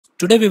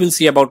Today we will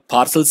see about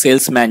Parcel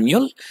Sales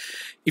Manual.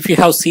 If you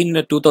have seen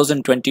the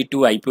 2022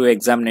 IPO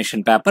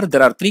examination paper,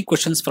 there are 3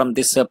 questions from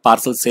this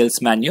Parcel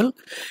Sales Manual.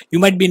 You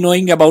might be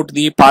knowing about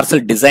the Parcel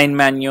Design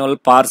Manual,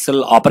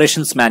 Parcel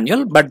Operations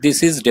Manual, but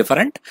this is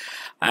different.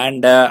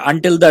 And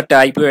until that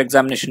IPO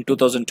examination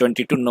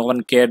 2022, no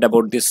one cared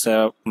about this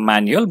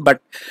manual.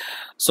 But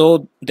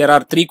so there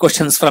are 3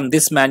 questions from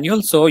this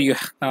manual. So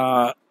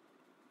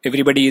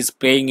everybody is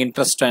paying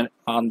interest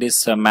on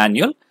this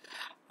manual.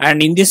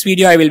 And in this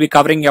video, I will be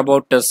covering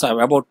about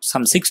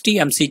some 60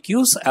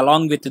 MCQs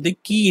along with the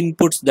key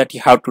inputs that you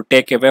have to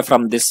take away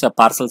from this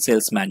Parcel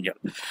Sales Manual.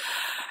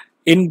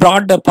 In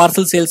broad, the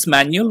Parcel Sales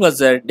Manual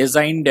was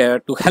designed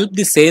to help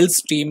the sales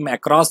team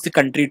across the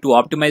country to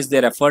optimize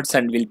their efforts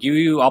and will give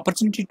you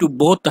opportunity to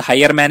both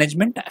higher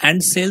management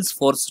and sales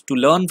force to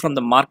learn from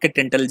the market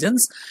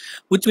intelligence,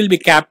 which will be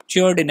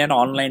captured in an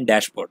online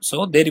dashboard.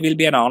 So there will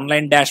be an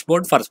online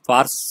dashboard for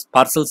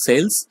parcel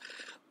sales,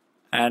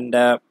 and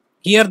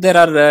here there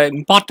are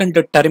important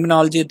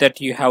terminology that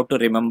you have to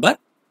remember.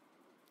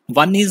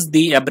 One is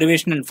the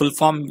abbreviation and full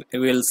form we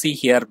will see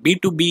here.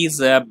 B2B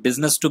is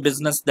business to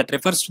business, that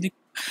refers to the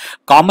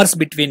commerce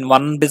between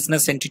one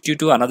business entity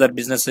to another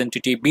business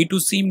entity.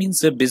 B2C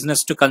means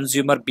business to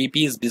consumer.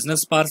 BP is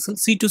business parcel.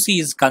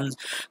 C2C is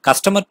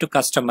customer to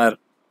customer.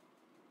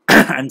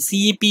 And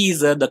CEP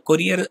is the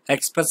courier,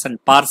 express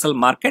and parcel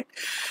market.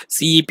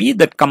 CEP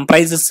that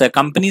comprises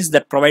companies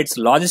that provides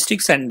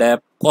logistics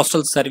and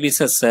postal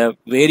services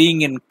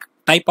varying in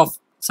type of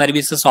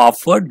services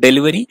offered,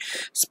 delivery,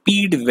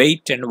 speed,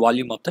 weight and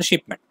volume of the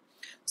shipment.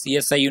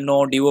 CSI you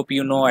know, DOP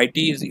you know, IT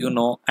is you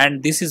know,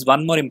 and this is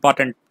one more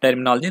important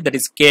terminology, that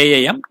is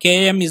KAM.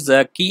 KAM is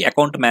a key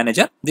account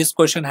manager. This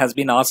question has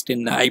been asked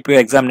in IPO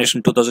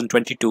examination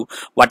 2022.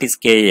 What is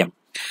KAM?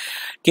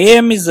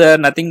 KM is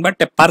nothing but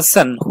a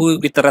person who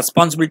with the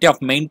responsibility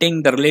of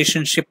maintaining the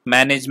relationship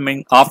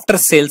management after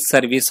sales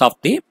service of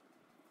the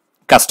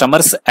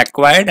customers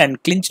acquired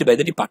and clinched by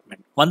the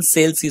department. Once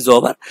sales is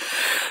over,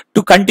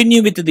 to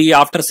continue with the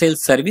after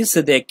sales service,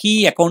 the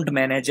key account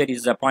manager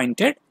is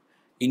appointed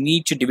in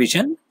each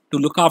division to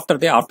look after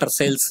the after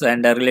sales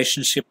and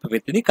relationship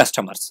with the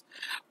customers,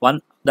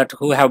 one that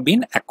who have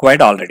been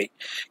acquired already.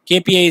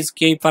 KPI is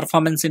key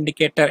performance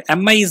indicator.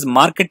 MI is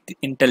market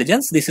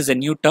intelligence. This is a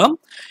new term.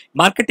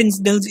 Market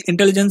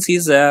intelligence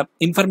is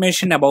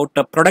information about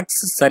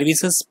products,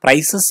 services,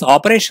 prices,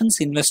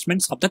 operations,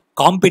 investments of the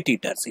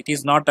competitors. It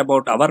is not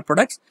about our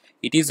products.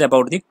 It is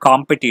about the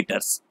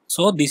competitors.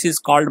 So this is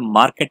called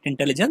market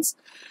intelligence.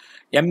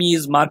 ME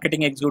is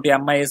marketing executive.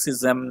 MIS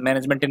is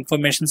management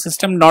information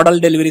system. Nodal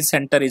delivery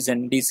center is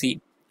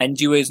NDC.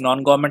 NGO is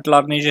non-governmental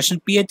organization.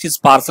 PH is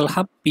parcel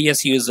hub.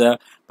 PSU is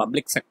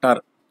public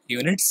sector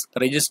units.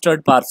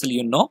 Registered parcel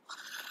you know.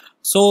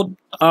 So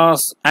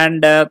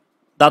the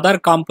other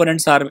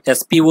components are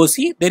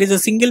SPOC. There is a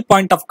single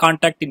point of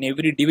contact in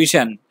every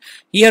division.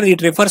 Here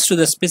it refers to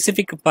the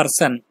specific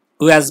person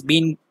who has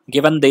been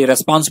given the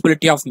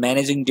responsibility of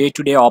managing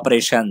day-to-day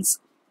operations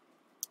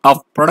of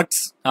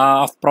products,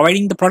 of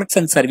providing the products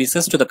and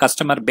services to the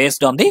customer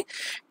based on the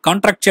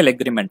contractual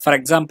agreement. For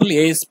example,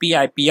 ASP,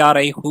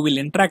 PRI, who will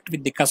interact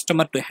with the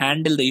customer to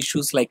handle the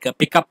issues like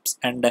pickups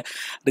and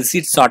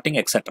receipt sorting,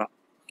 etc.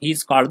 He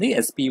is called the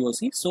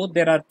SPOC. So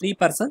there are 3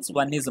 persons.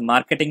 One is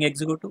marketing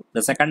executive.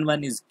 The second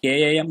one is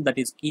KAM, that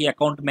is key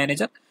account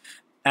manager.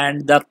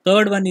 And the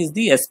third one is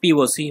the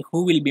SPOC,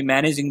 who will be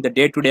managing the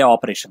day-to-day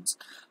operations.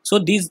 So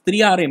these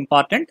 3 are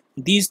important.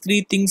 These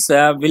 3 things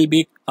will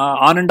be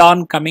on and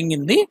on coming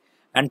in the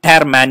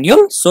entire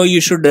manual. So you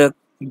should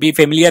be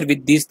familiar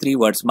with these 3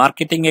 words: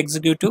 marketing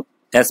executive,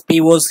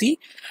 SPOC,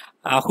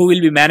 who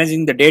will be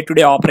managing the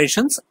day-to-day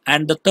operations,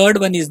 and the third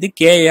one is the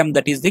KAM,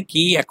 that is the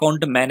key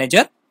account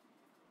manager,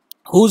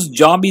 whose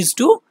job is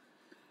to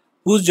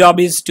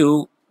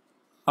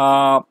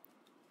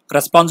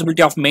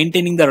responsibility of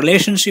maintaining the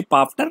relationship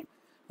after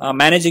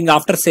managing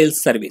after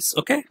sales service.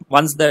 Okay,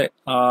 once the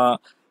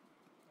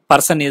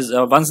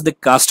once the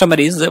customer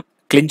is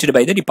clinched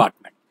by the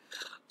department.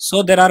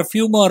 So there are a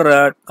few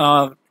more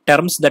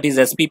terms, that is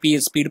SPP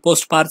is speed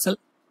post parcel,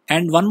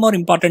 and one more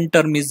important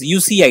term is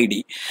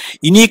UCID.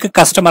 Unique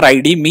customer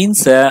ID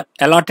means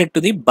allotted to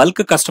the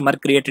bulk customer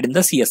created in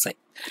the CSI.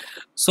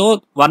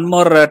 So one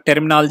more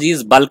terminology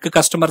is bulk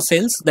customer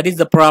sales, that is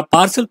the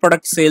parcel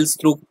product sales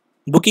through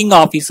booking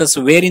offices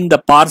wherein the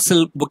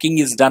parcel booking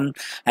is done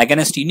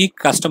against unique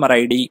customer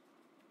ID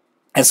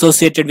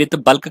associated with the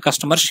bulk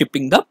customer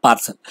shipping the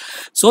parcel.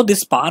 So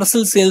this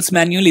Parcel Sales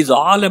Manual is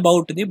all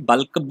about the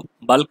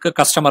bulk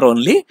customer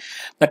only.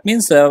 That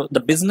means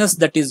the business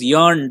that is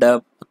earned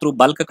through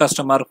bulk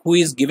customer who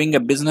is giving a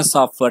business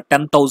of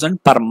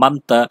 10,000 per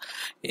month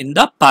in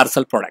the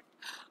parcel product.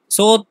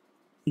 So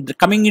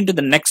coming into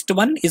the next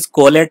one is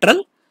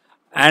collateral,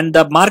 and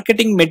the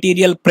marketing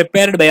material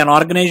prepared by an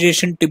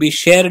organization to be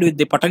shared with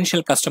the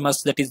potential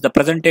customers, that is the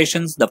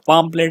presentations, the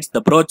pamphlets, the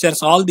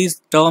brochures, all these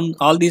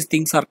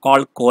things are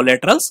called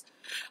collaterals.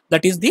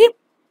 That is the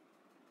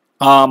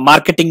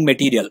marketing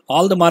material.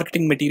 All the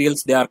marketing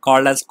materials, they are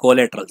called as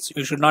collaterals.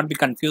 You should not be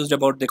confused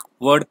about the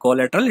word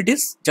collateral. It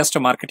is just a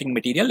marketing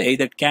material.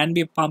 Either it can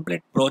be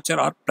pamphlet, brochure,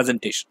 or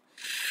presentation.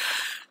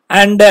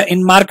 And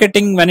in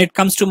marketing, when it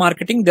comes to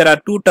marketing, there are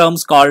two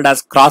terms called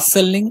as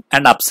cross-selling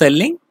and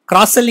upselling.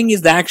 Cross-selling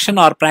is the action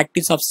or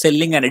practice of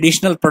selling an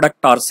additional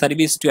product or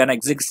service to an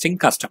existing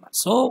customer.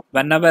 So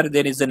whenever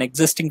there is an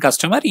existing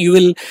customer, you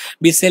will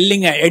be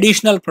selling an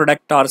additional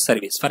product or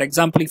service. For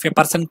example, if a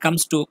person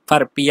comes to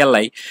for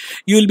PLI,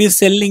 you will be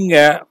selling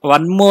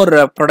one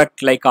more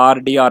product like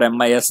RD or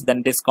MIS, then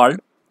it is called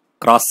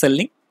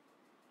cross-selling.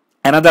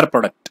 Another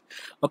product.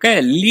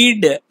 Okay,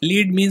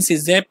 lead means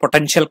is a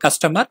potential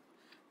customer,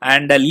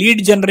 and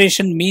lead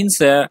generation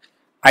means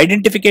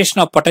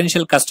identification of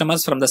potential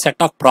customers from the set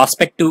of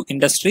prospective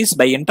industries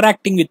by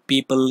interacting with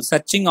people,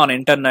 searching on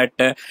internet,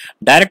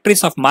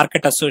 directories of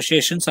market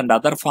associations, and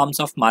other forms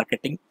of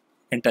marketing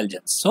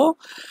intelligence. So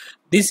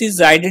this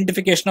is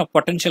identification of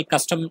potential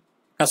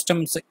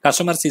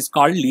customers is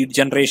called lead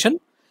generation.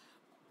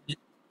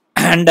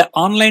 And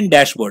online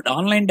dashboard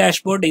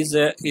is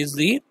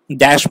the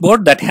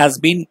dashboard that has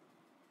been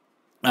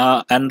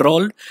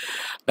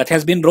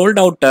rolled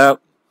out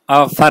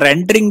for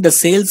entering the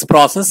sales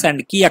process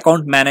and key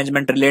account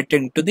management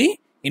relating to the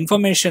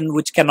information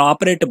which can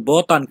operate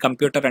both on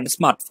computer and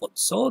smartphone.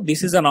 So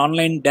this is an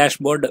online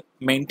dashboard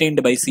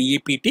maintained by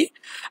CEPT,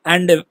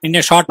 and in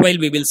a short while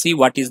we will see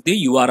what is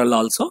the URL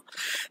also.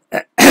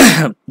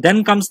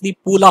 Then comes the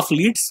pool of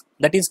leads,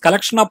 that is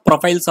collection of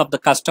profiles of the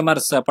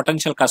customers,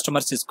 potential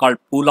customers is called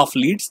pool of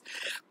leads.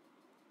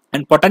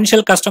 And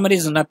potential customer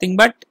is nothing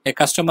but a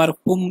customer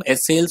whom a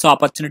sales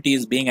opportunity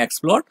is being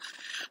explored.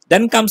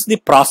 Then comes the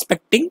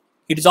prospecting.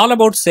 It is all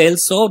about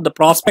sales. So the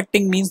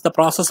prospecting means the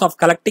process of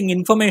collecting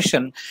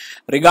information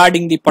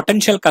regarding the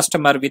potential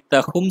customer with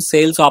whom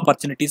sales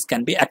opportunities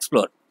can be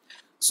explored.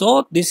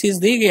 So this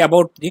is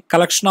about the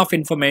collection of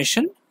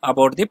information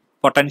about the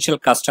potential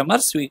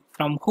customers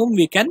from whom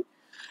we can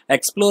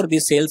explore the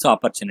sales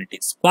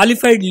opportunities.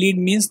 Qualified lead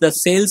means the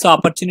sales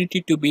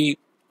opportunity to be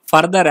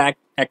further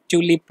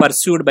actively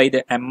pursued by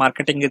the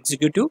marketing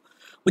executive,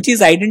 which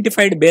is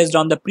identified based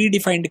on the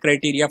predefined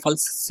criteria for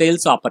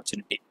sales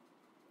opportunity.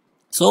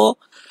 So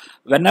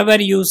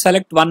whenever you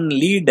select one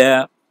lead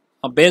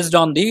based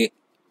on the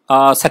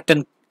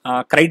certain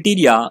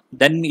criteria,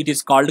 then it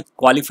is called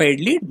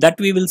qualified lead. That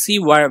we will see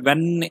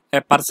when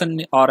a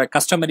person or a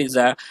customer is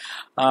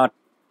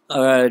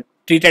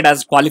treated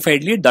as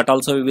qualified lead, that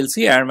also we will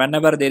see. And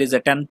whenever there is a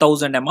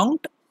 10,000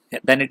 amount,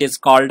 then it is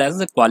called as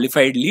a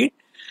qualified lead.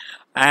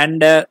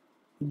 And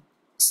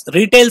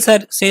retail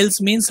sales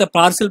means a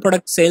parcel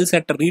product sales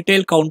at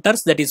retail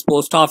counters, that is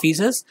post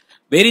offices,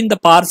 wherein the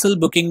parcel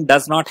booking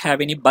does not have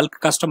any bulk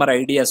customer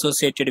ID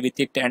associated with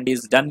it and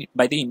is done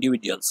by the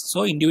individuals.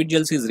 So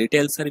individuals is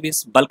retail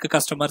service, bulk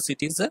customers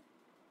it is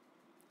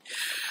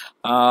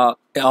all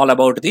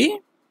about the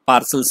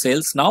parcel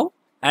sales now.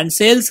 And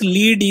sales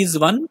lead is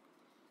one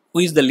who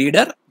is the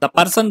leader. The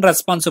person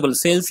responsible,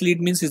 sales lead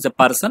means is the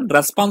person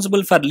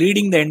responsible for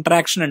leading the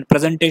interaction and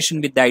presentation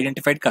with the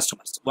identified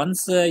customers.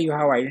 Once you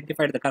have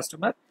identified the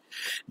customer,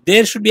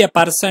 there should be a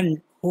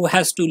person who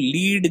has to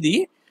lead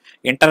the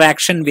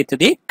interaction with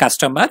the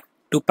customer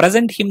to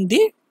present him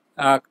the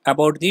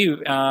about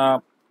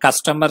the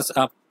customers,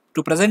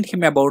 to present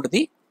him about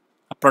the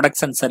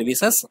products and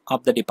services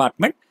of the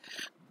department.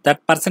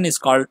 That person is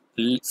called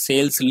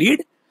sales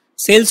lead.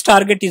 Sales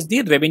target is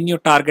the revenue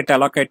target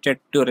allocated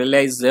to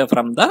realize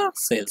from the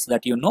sales,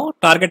 that you know.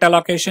 Target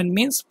allocation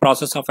means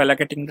process of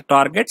allocating the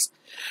targets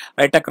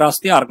right across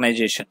the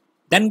organization.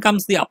 Then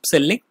comes the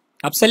upselling.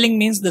 Upselling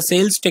means the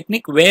sales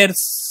technique where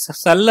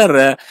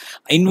seller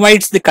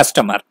invites the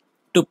customer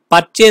to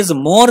purchase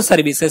more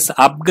services,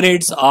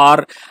 upgrades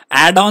or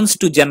add-ons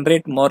to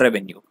generate more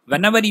revenue.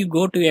 Whenever you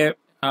go to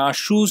a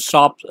shoe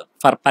shop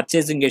for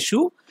purchasing a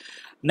shoe,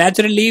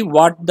 naturally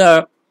what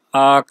the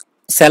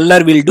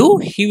seller will do,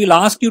 he will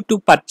ask you to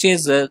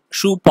purchase a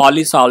shoe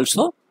polish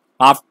also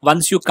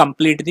once you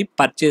complete the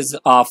purchase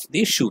of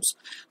the shoes.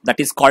 That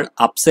is called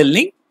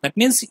upselling. That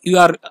means you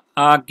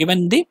are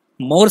given the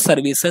more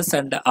services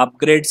and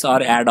upgrades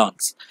or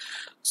add-ons.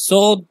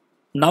 So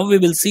now we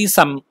will see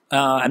some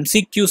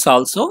MCQs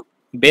also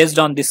based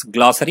on this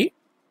glossary.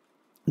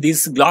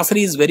 This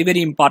glossary is very,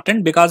 very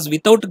important, because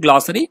without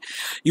glossary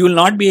you will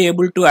not be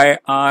able to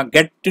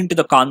get into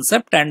the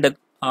concept and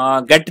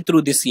get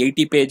through this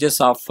 80 pages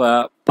of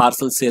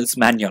parcel sales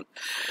manual.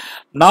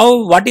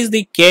 Now what is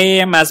the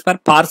KAM as per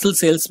parcel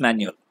sales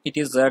manual? It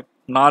is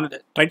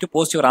try to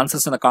post your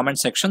answers in the comment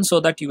section so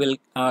that you will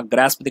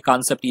grasp the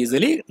concept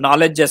easily.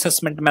 Knowledge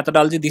assessment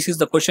methodology, this is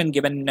the question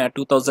given in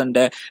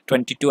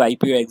 2022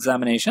 IPO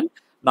examination.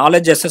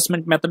 Knowledge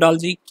assessment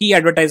methodology, key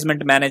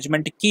advertisement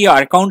management, key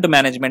account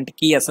management,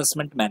 key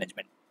assessment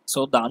management.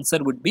 So the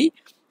answer would be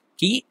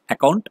key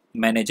account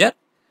manager.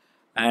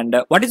 And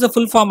what is the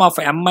full form of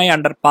MI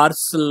under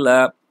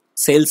parcel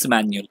sales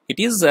manual? It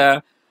is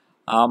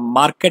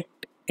market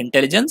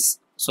intelligence.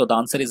 So the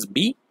answer is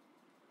B.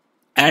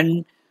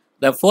 And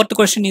The fourth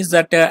question is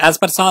that as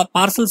per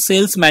Parcel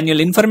Sales Manual,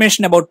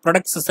 information about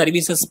products,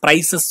 services,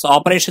 prices,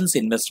 operations,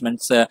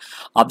 investments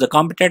of the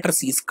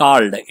competitors is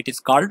called, it is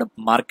called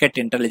market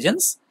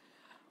intelligence.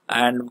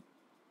 And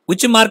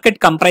which market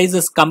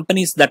comprises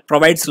companies that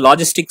provides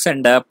logistics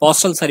and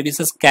postal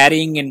services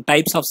carrying in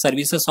types of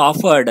services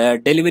offered,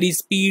 delivery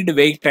speed,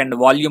 weight and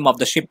volume of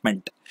the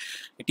shipment?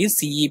 It is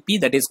CEP,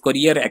 that is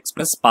Courier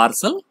Express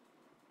Parcel.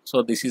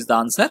 So this is the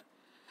answer.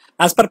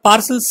 As per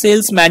Parcel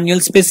Sales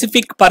Manual,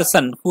 specific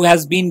person who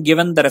has been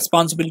given the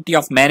responsibility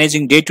of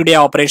managing day-to-day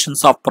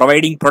operations of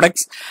providing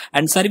products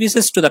and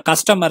services to the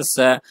customers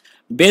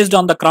based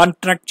on the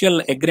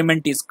contractual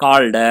agreement is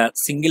called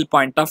single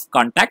point of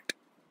contact.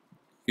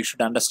 You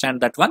should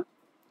understand that one.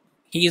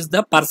 He is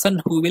the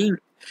person who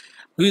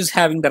is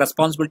having the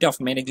responsibility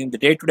of managing the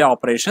day-to-day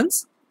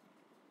operations,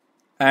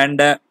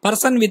 and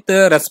person with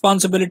the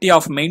responsibility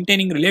of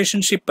maintaining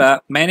relationship,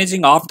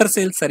 managing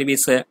after-sales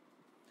service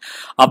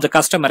of the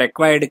customer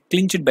acquired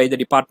clinched by the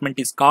department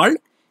is called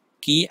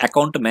key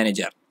account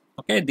manager.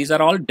 Okay, these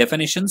are all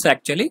definitions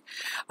actually.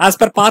 As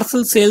per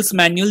Parcel Sales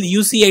Manual,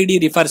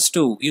 UCID refers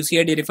to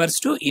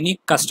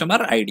unique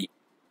customer ID.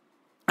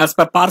 As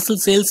per Parcel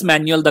Sales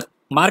Manual, the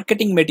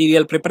marketing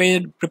material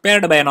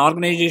prepared by an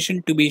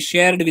organization to be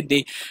shared with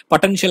the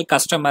potential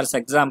customers,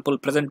 example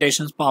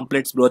presentations,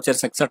 pamphlets,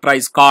 brochures, etc.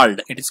 is called,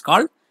 it is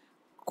called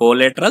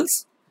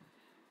collaterals.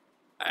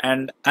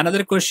 And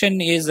another question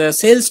is a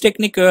sales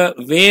technique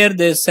where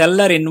the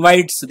seller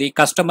invites the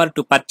customer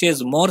to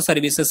purchase more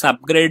services,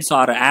 upgrades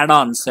or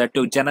add-ons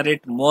to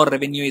generate more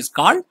revenue is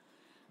called,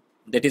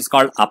 that is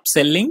called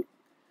upselling.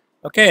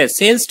 Okay,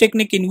 sales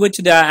technique in which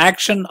the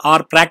action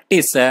or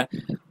practice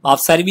of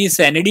service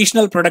an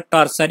additional product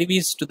or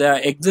service to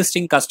the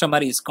existing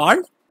customer is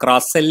called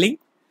cross-selling.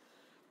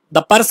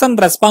 The person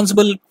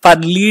responsible for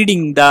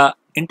leading the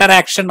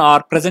interaction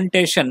or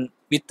presentation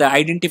with the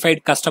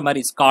identified customer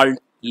is called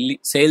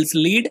sales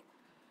lead.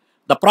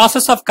 The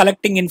process of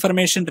collecting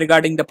information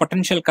regarding the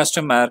potential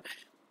customer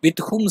with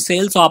whom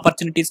sales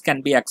opportunities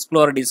can be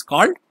explored is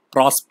called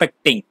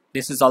prospecting.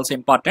 This is also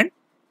important.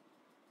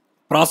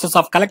 Process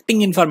of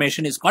collecting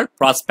information is called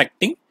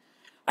prospecting.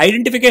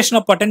 Identification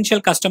of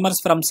potential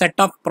customers from set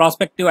of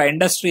prospective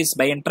industries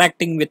by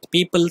interacting with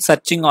people,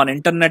 searching on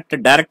internet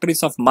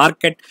directories of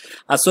market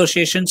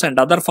associations and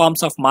other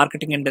forms of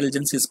marketing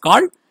intelligence is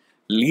called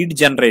lead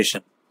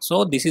generation.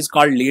 So this is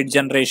called lead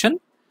generation.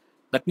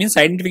 That means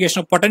identification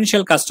of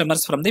potential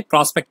customers from the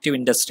prospective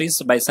industries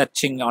by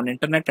searching on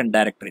internet and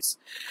directories.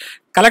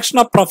 Collection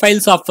of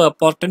profiles of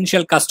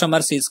potential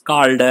customers is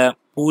called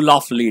pool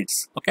of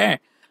leads. Okay.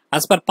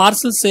 As per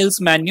Parcel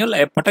Sales Manual,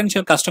 a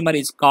potential customer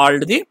is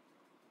called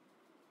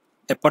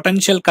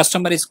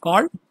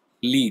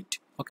lead.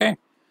 Okay.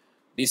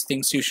 These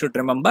things you should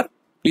remember.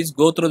 Please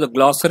go through the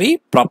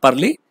glossary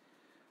properly.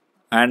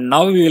 And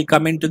now we will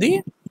come into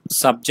the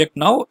subject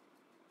now.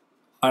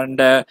 And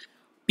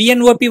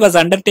PNOP was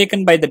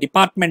undertaken by the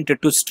department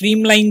to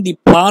streamline the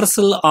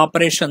parcel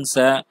operations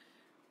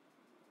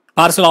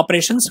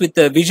with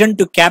a vision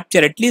to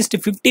capture at least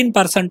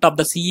 15% of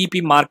the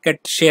CEP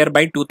market share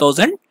by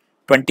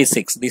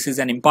 2026. This is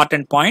an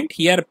important point.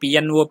 Here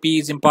PNOP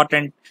is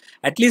important.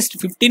 At least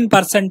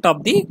 15%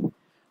 of the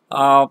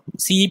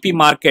CEP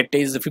market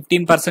is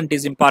 15%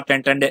 is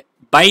important, and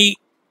by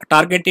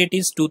target date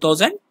is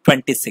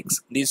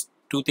 2026. These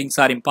two things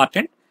are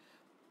important.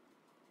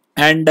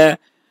 And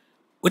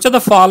which of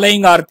the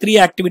following are three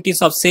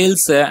activities of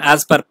sales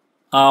as per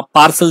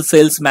Parcel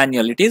Sales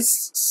Manual? It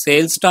is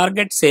sales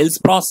target, sales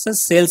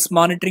process, sales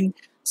monitoring,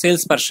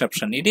 sales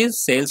perception. It is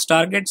sales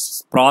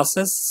targets,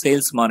 process,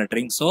 sales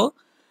monitoring. So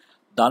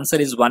the answer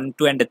is 1,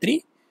 2 and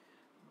 3.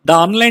 The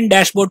online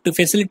dashboard to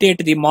facilitate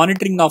the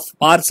monitoring of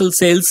parcel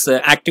sales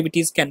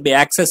activities can be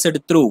accessed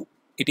through,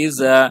 it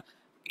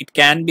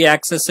can be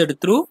accessed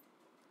through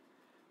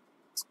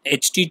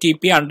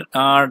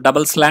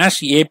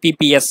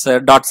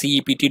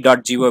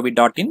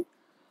http://apps.cept.gov.in.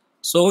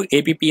 So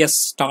apps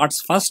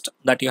starts first,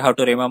 that you have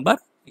to remember.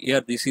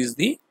 Here this is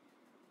the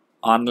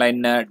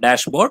online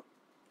dashboard,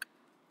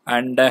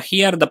 and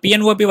here the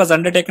PNOP was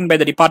undertaken by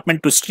the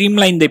department to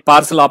streamline the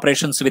parcel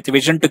operations with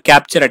vision to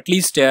capture at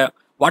least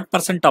what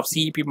percent of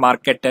CEP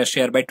market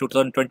share by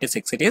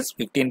 2026. It is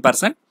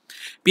 15%.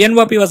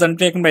 PNOP was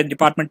undertaken by the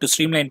department to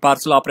streamline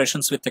parcel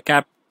operations with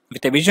a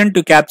vision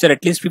to capture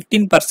at least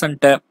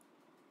 15%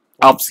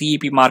 of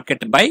CEP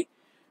market by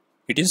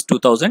it is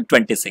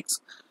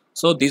 2026.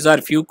 So these are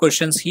few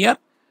questions here,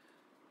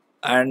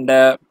 and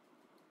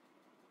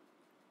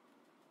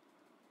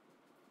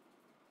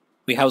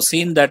we have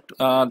seen that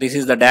this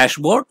is the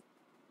dashboard.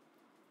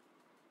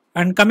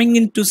 And coming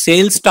into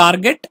sales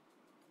target,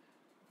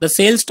 the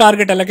sales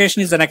target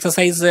allocation is an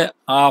exercise of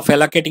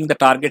allocating the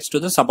targets to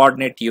the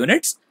subordinate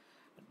units.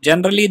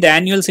 Generally, the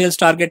annual sales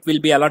target will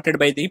be allotted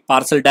by the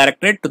Parcel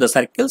Directorate to the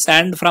circles,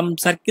 and from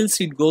circles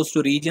it goes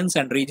to regions,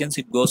 and regions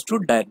it goes to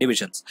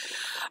divisions.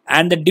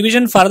 And the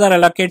division further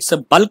allocates a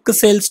bulk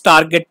sales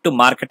target to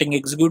marketing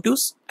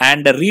executives,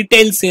 and the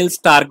retail sales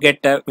target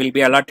will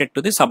be allotted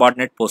to the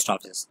subordinate post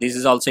offices. This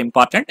is also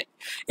important.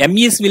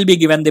 MEs will be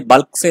given the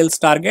bulk sales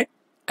target,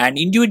 and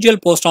individual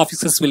post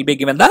offices will be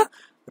given the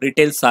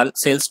retail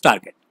sales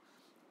target.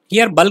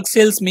 Here, bulk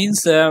sales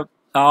means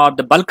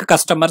the bulk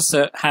customers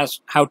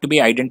have to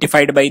be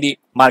identified by the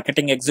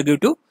marketing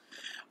executive.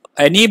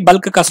 Any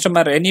bulk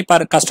customer, any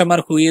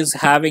customer who is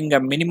having a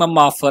minimum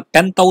of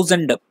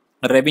 10,000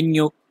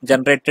 revenue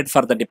generated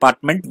for the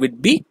department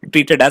would be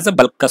treated as a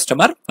bulk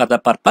customer for the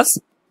purpose.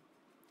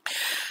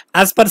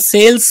 As per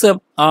sales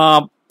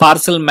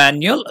parcel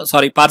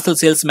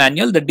sales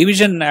manual, the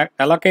division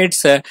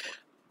allocates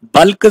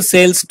bulk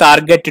sales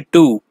target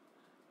to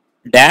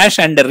dash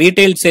and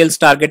retail sales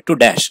target to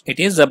dash. It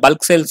is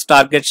bulk sales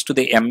targets to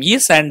the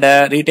MEs and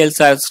retail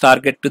sales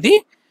target to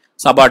the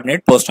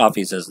subordinate post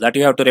offices. That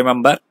you have to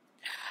remember.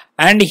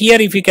 And here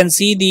if you can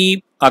see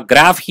the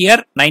graph here,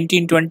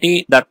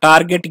 1920, the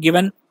target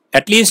given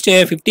at least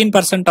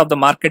 15% of the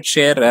market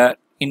share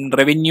in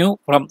revenue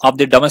of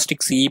the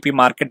domestic CEP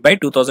market by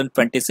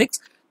 2026.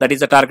 That is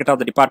the target of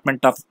the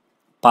department of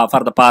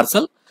for the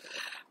parcel.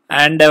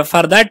 And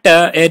for that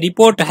a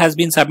report has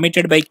been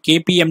submitted by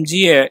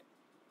KPMG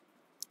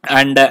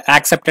and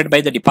accepted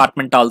by the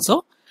department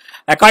also.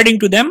 According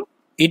to them,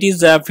 it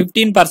is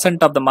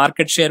 15% of the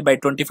market share by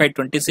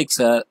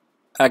 25-26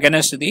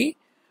 against the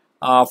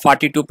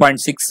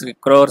 42.6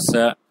 crores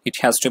it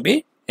has to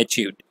be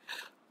achieved.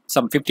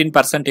 Some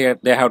 15% here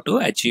they have to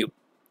achieve.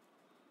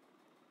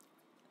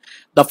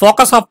 The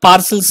focus of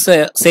Parcel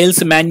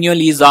Sales Manual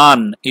is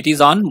on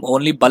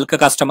only bulk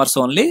customers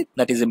only.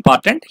 That is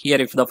important. Here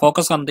if the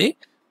focus on the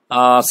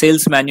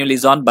sales manual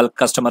is on bulk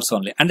customers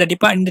only, and in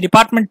the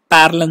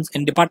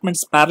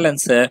department's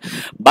parlance,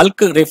 bulk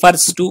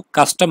refers to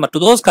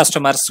those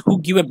customers who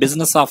give a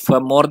business of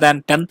more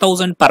than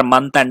 10,000 per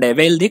month and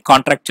avail the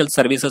contractual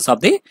services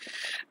of the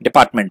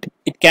department.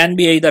 It can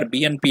be either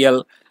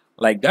BNPL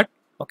like that.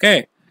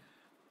 Okay.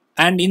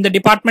 And in the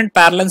department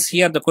parlance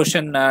here, the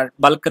question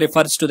bulk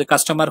refers to the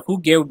customer who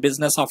gave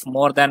business of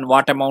more than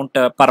what amount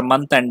per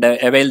month and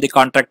avail the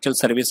contractual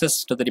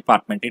services to the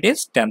department. It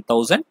is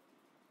 10,000.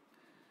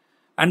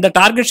 And the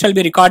target shall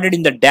be recorded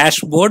in the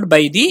dashboard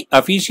by the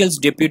officials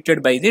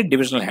deputed by the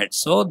divisional head.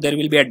 So there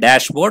will be a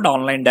dashboard,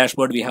 online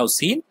dashboard we have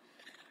seen.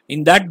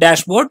 In that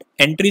dashboard,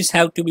 entries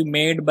have to be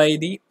made by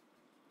the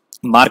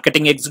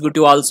marketing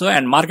executive also,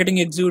 and marketing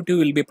executive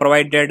will be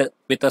provided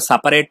with a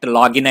separate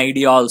login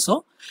ID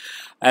also.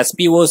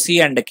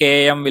 SPOC and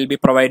KAM will be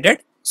provided.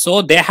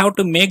 So they have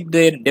to make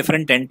their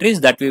different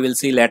entries that we will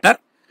see later.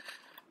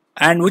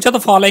 And which of the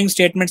following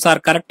statements are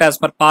correct as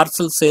per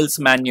Parcel Sales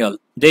Manual?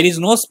 There is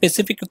no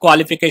specific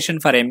qualification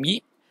for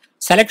ME.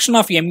 Selection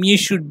of ME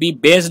should be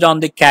based on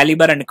the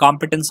caliber and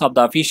competence of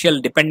the official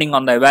depending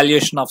on the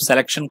evaluation of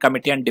selection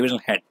committee and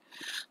divisional head.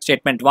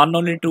 Statement 1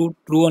 only true,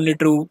 true only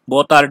true,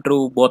 both are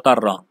true, both are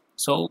wrong.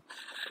 So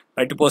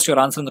try to post your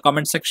answer in the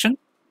comment section.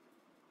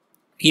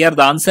 Here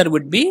the answer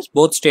would be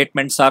both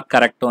statements are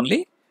correct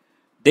only.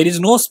 There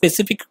is no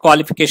specific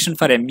qualification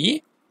for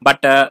ME.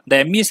 But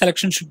the ME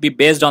selection should be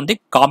based on the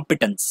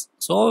competence.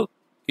 So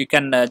you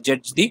can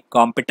judge the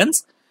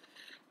competence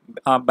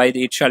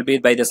it shall be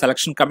by the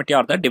selection committee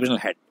or the divisional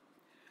head.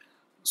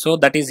 So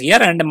that is here,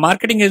 and the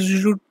marketing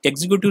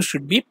executive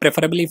should be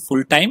preferably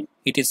full time.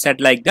 It is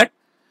said like that.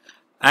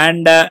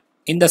 And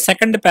in the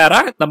second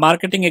para, the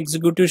marketing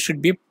executive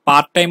should be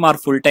part time or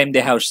full time.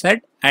 They have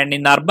said, and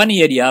in urban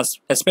areas,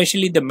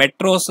 especially the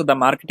metros, the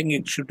marketing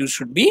executive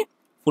should be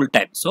full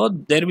time. So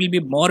there will be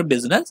more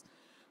business.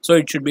 So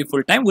it should be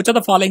full time. Which of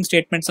the following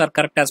statements are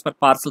correct as per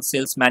Parcel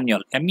Sales Manual?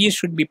 ME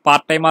should be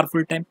part time or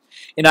full time.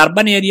 In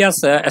urban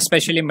areas,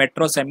 especially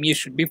metros, ME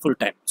should be full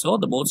time. So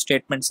the both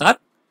statements are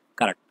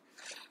correct.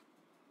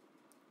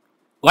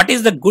 What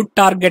is the good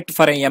target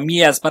for a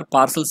ME as per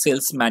Parcel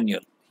Sales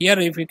Manual? Here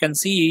if you can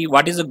see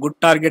what is a good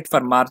target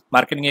for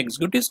marketing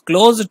executives,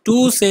 close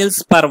 2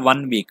 sales per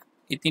 1 week.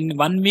 In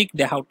 1 week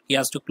he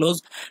has to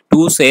close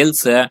 2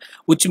 sales,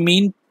 which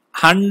mean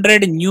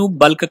 100 new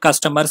bulk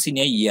customers in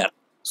a year.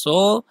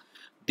 So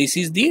this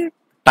is the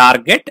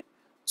target.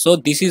 So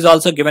this is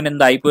also given in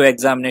the IPO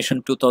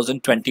examination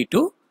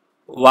 2022.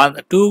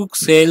 2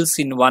 sales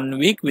in 1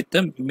 week with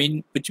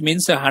which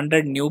means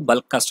 100 new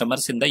bulk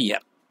customers in the year.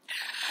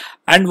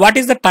 And what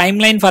is the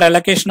timeline for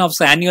allocation of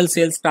annual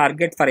sales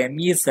target for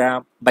MEs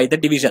by the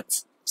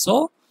divisions?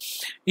 So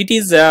it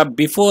is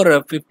before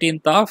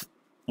 25th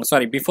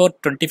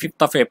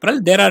of April.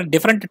 There are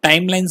different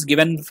timelines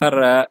given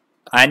for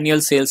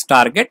annual sales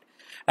target.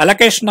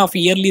 Allocation of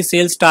yearly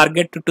sales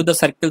target to the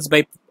circles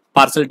by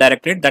Parcel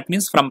Directorate. That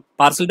means from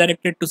Parcel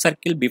Directorate to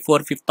circle before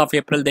 5th of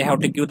April they have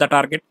to give the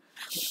target.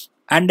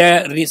 And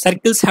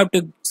circles have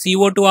to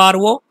CO to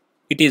RO.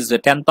 It is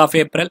 10th of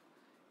April.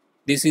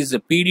 This is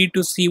PD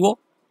to CO.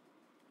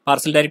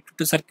 Parcel Directorate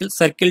to circle.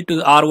 Circle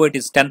to RO it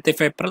is 10th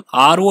of April.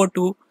 RO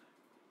to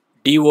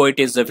DO it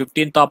is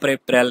 15th of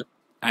April,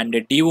 and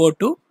DO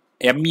to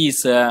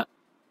MEs,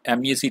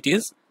 MEs it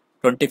is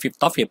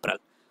 25th of April.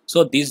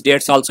 So these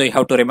dates also you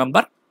have to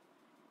remember.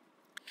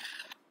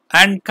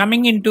 And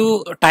coming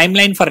into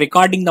timeline for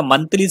recording the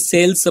monthly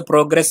sales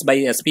progress by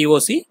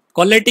SPOC,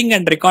 collating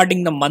and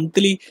recording the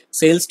monthly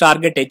sales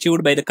target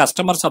achieved by the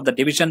customers of the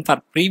division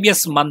for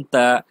previous month.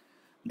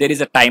 There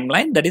is a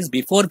timeline that is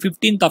before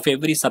 15th of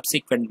every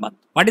subsequent month.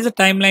 What is the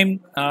timeline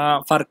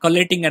for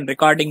collating and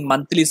recording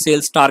monthly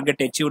sales target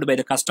achieved by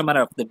the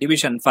customer of the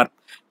division for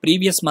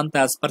previous month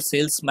as per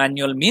sales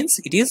manual means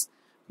it is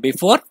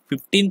before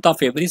 15th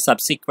of every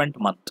subsequent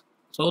month.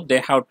 So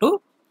they have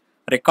to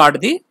record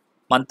the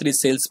monthly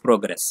sales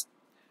progress.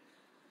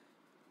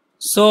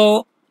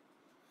 So,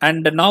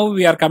 and now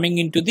we are coming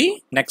into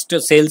the next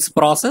sales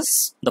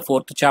process, the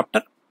 4th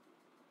chapter.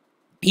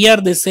 Here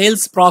the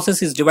sales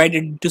process is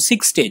divided into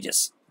 6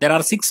 stages. There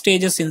are 6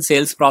 stages in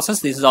sales process.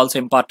 This is also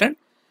important.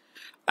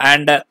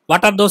 And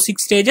what are those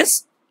 6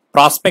 stages?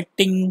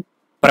 Prospecting,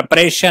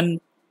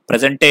 preparation,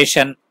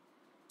 presentation.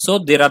 So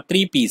there are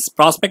 3 P's: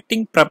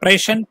 prospecting,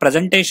 preparation,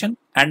 presentation,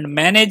 and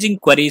managing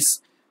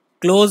queries,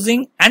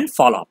 closing, and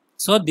follow-up.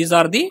 So these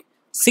are the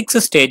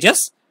 6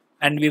 stages,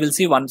 and we will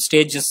see one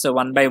stages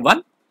one by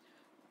one.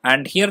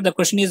 And here the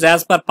question is,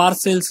 as per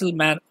Parcel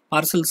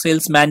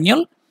Sales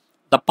Manual,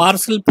 the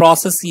parcel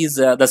process is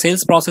the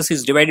sales process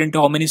is divided into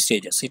how many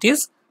stages? It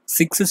is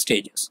 6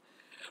 stages.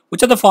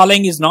 Which of the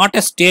following is not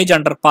a stage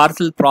under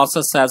parcel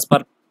process as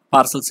per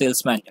Parcel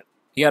Sales Manual?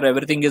 Here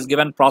everything is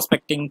given: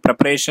 prospecting,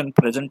 preparation,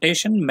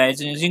 presentation,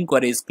 managing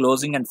queries,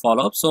 closing, and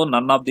follow-up. So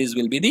none of these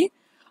will be the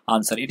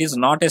answer. It is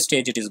not a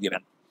stage, it is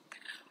given.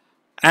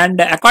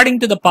 And according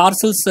to the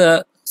Parcels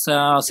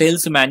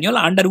Sales Manual,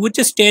 under which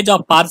stage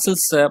of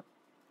Parcels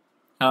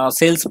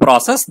sales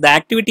process the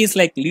activities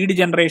like lead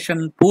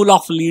generation, pool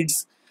of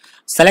leads,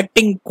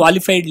 selecting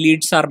qualified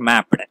leads are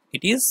mapped?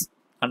 It is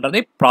under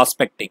the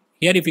prospecting.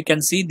 Here if you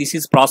can see, this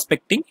is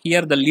prospecting.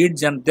 Here the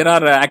leads, and there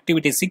are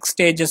activities, 6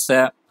 stages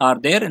are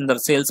there in the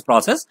sales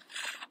process,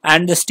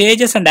 and the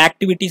stages and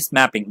activities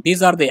mapping.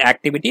 These are the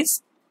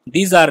activities,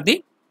 these are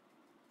the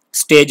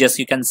stages.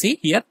 You can see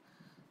here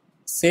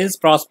sales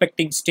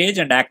prospecting stage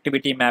and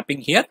activity mapping.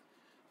 Here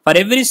for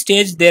every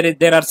stage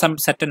there are some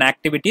certain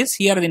activities.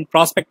 Here in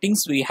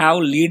prospectings we have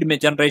lead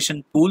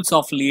generation, pools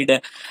of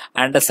lead,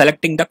 and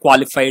selecting the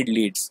qualified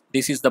leads.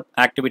 This is the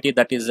activity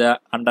that is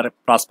under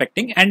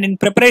prospecting. And in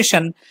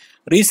preparation,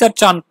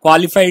 research on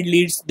qualified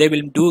leads. They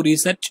will do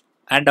research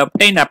and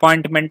obtain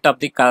appointment of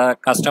the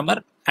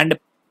customer and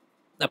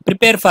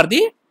prepare for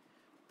the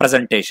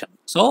presentation.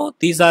 So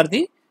these are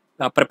the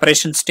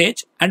preparation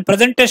stage. And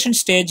presentation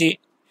stage,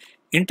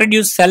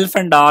 introduce self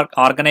and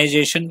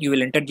organization. You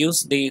will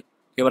introduce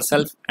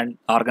yourself and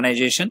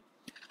organization,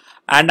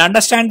 and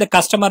understand the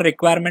customer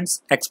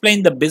requirements,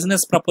 explain the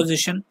business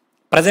proposition,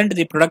 present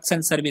the products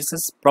and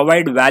services,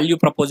 provide value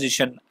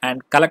proposition,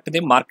 and collect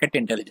the market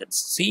intelligence.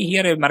 See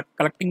here,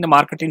 collecting the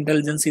market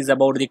intelligence is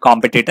about the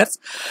competitors.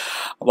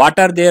 What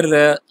are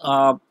their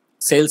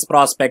sales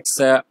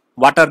prospects?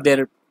 What are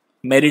their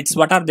merits?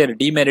 What are their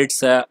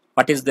demerits?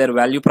 What is their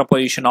value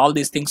proposition? All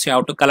these things you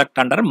have to collect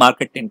under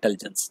market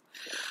intelligence.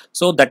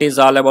 So that is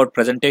all about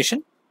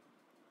presentation.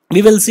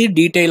 We will see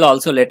detail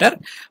also later.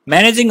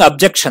 Managing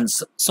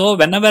objections. So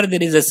whenever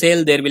there is a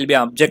sale, there will be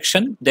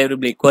objection, there will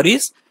be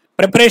queries.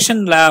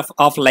 Preparation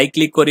of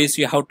likely queries,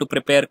 you have to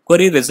prepare.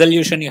 Query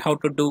resolution, you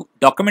have to do.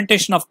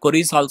 Documentation of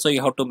queries also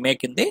you have to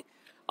make in the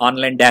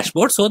online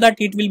dashboard, so that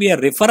it will be a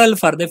referral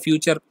for the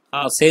future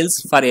sales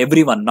for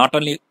everyone, not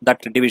only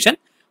that division,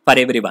 for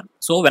everyone.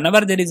 So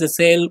whenever there is a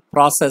sale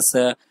process,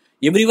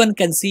 everyone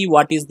can see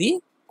what is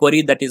the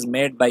query that is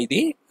made by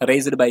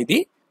raised by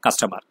the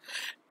customer.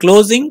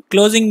 Closing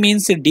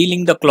means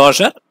dealing the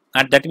closure,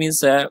 and that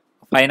means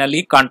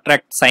finally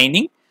contract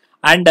signing.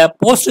 And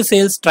post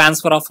sales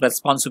transfer of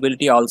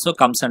responsibility also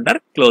comes under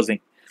closing.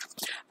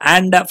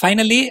 And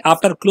finally,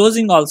 after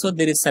closing also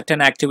there is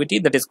certain activity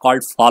that is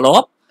called follow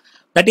up.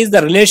 That is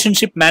the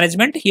relationship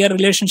management. Here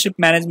relationship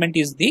management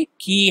is the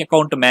key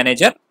account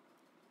manager.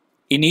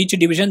 In each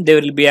division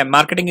there will be a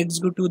marketing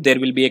executive, there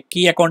will be a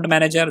key account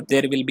manager,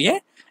 there will be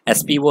a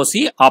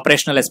SPOC,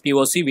 operational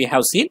SPOC we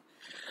have seen.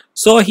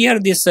 So here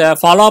this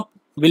follow-up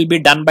will be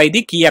done by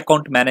the key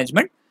account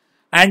management.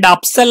 And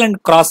upsell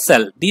and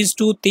cross-sell, these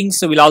two things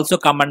will also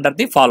come under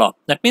the follow-up.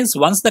 That means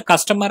once the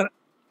customer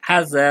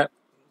has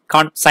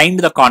signed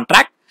the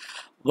contract,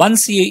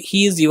 once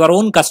he is your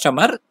own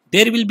customer,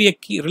 there will be a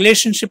key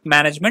relationship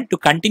management to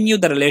continue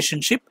the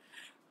relationship,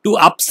 to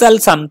upsell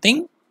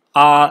something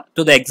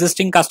to the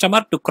existing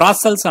customer, to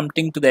cross-sell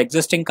something to the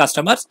existing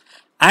customers.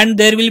 And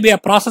there will be a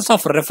process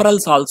of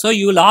referrals also.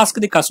 You will ask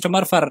the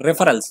customer for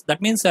referrals.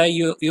 That means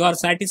you are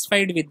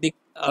satisfied with the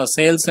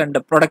sales and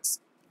the products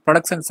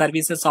and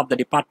services of the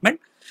department.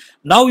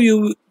 Now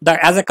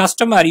as a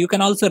customer, you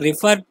can also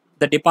refer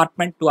the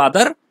department to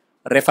other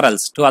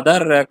referrals, to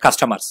other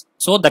customers.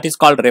 So that is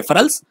called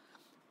referrals.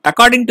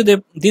 According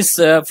to this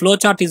flow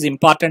chart is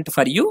important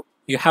for you.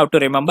 You have to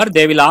remember,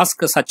 they will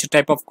ask such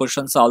type of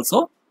questions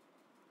also.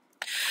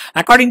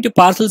 According to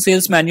Parcel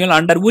Sales Manual,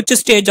 under which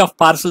stage of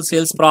parcel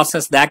sales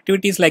process the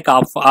activities like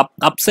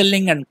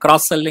upselling and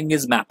cross-selling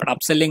is mapped?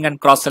 Upselling and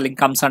cross-selling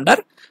comes under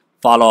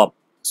follow-up.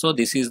 So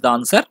this is the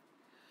answer.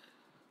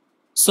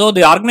 So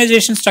the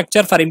organization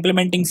structure for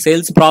implementing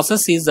sales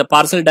process is the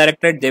Parcel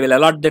Directorate. They will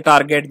allot the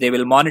target, they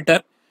will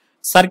monitor.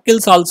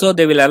 Circles also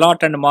they will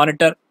allot and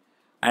monitor.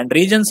 And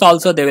regions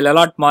also they will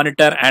allot,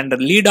 monitor, and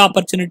lead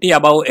opportunity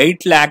above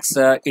 8 lakhs,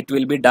 it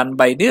will be done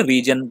by the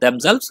region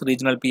themselves.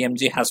 Regional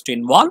PMG has to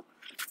involve.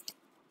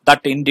 That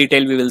in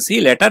detail we will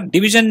see later.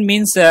 Division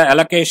means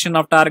allocation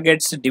of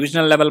targets,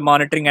 divisional level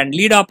monitoring, and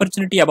lead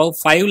opportunity above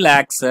 5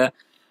 lakhs,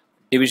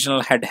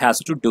 divisional head has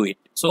to do it.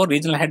 So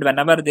regional head,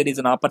 whenever there is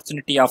an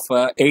opportunity of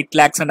 8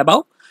 lakhs and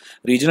above,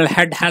 regional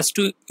head has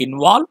to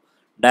involve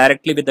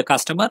directly with the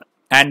customer,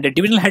 and the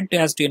divisional head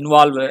has to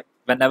involve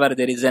whenever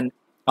there is an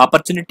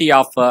opportunity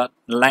of 5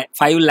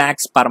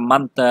 lakhs per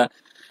month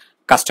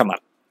customer,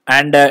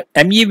 and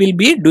ME will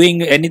be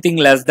doing anything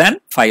less than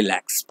 5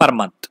 lakhs per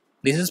month.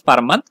 This is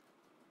per month.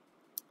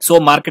 So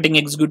marketing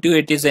executive,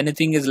 it is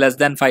anything is less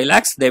than 5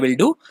 lakhs they will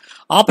do.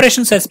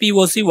 Operations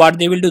SPOC, what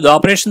they will do, the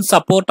operations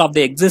support of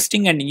the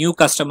existing and new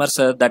customers,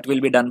 that will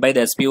be done by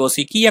the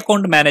SPOC. Key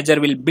account manager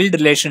will build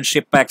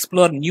relationship,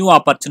 explore new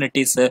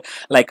opportunities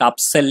like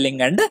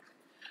upselling and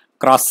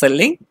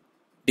cross-selling.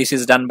 This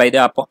is done by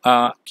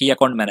the key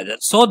account manager.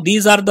 So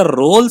these are the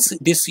roles.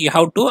 This you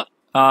have to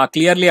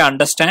clearly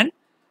understand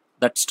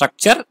that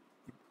structure,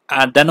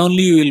 and then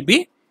only you will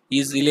be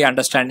easily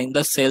understanding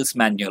the sales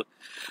manual.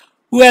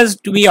 Who has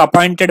to be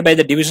appointed by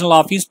the divisional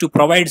office to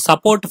provide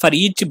support for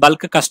each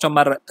bulk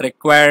customer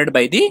acquired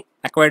by the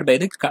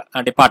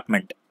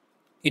department.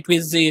 It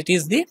is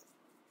the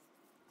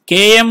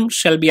KM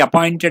shall be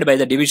appointed by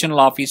the divisional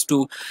office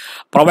to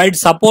provide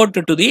support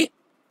to the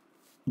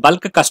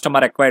bulk customer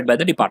acquired by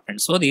the department.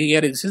 So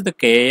here this is the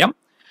KM.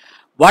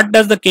 What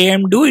does the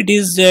KM do? It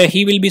is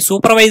he will be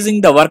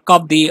supervising the work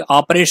of the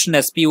operation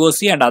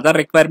SPOC and other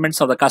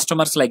requirements of the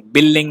customers like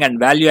billing and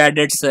value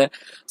added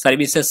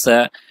services.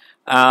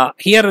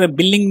 Here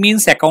billing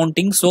means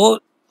accounting, so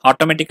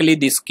automatically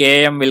this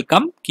KM will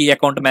come, key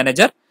account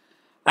manager.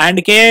 And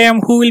KM,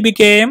 who will be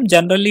KM?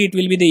 Generally it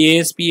will be the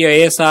ASP,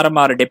 ASRM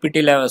or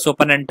deputy level,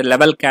 superintendent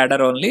level cadre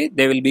only,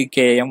 they will be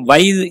KM. Why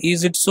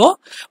is it so?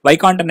 Why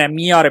can't an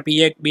ME or a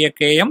PA be a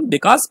KM?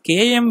 Because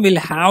KM will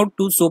have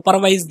to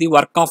supervise the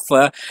work of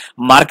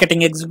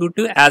marketing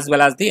executive as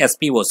well as the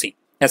SPOC.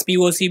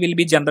 SPOC will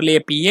be generally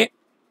a PA,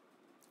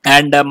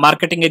 and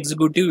marketing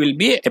executive will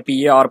be a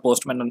PA or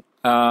postman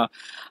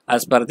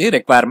as per the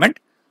requirement.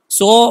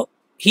 So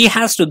he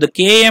has to, the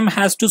KM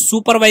has to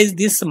supervise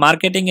this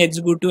marketing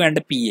executive and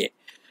PA,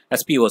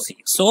 SPOC.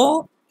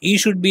 So he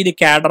should be the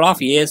cadre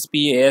of ASP,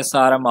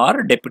 ASRM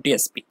or deputy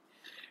SP.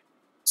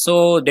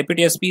 So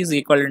deputy SP is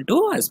equivalent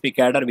to SP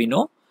cadre, we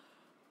know.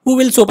 Who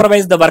will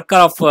supervise the work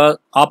of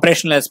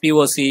operational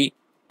SPOC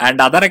and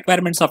other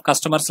requirements of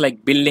customers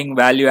like billing,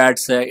 value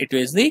adds, it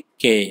is the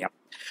KM.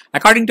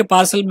 According to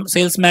Parcel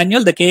Sales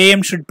Manual, the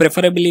KM should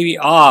preferably be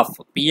off.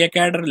 PA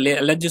cadre,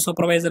 LG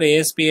supervisor,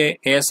 ASP,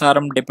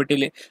 ASRM,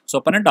 deputy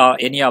superintendent, or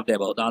any of the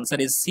above. The answer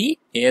is C,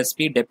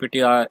 ASP,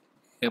 deputy or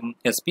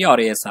SP or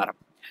ASRM.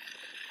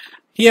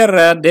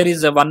 Here there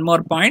is one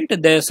more point.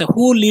 There is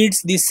who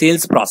leads the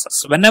sales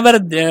process. Whenever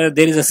there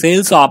is a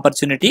sales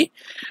opportunity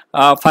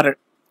for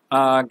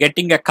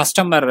getting a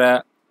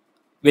customer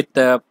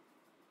with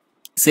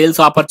sales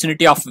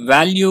opportunity of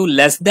value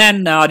less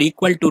than or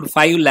equal to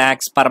 5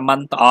 lakhs per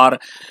month or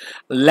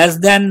less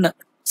than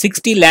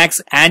 60 lakhs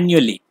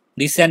annually,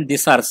 this and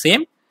this are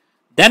same,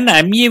 then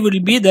ME will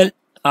be the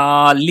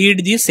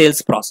lead the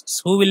sales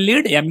process. Who will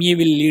lead? ME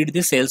will lead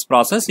the sales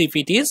process. If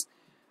it is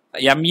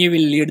ME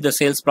will lead the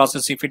sales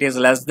process if it is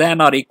less than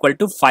or equal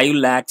to 5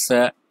 lakhs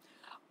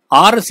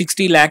or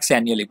 60 lakhs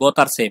annually, both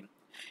are same.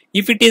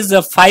 If it is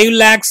 5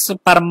 lakhs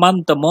per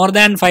month, more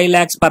than 5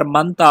 lakhs per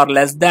month or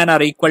less than or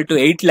equal to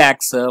 8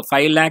 lakhs,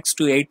 5 lakhs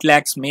to 8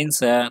 lakhs means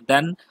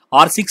then,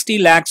 or 60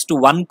 lakhs to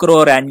 1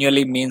 crore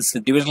annually means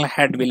divisional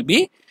head will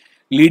be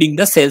leading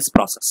the sales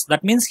process.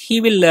 That means he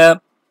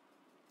will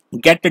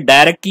get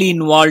directly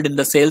involved in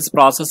the sales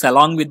process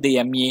along with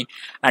the ME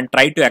and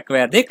try to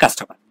acquire the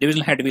customer.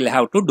 Divisional head will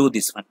have to do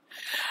this one.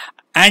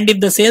 And if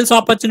the sales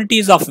opportunity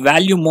is of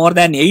value more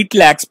than 8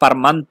 lakhs per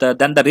month,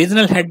 then the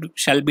regional head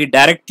shall be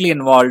directly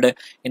involved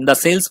in the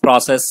sales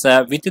process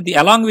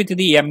along with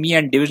the ME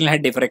and divisional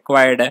head if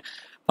required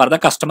for the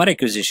customer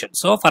acquisition.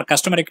 So for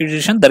customer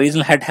acquisition, the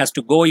regional head has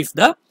to go if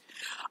the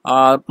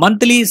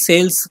monthly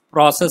sales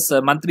process,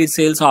 monthly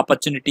sales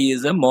opportunity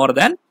is more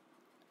than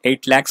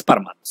 8 lakhs per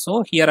month.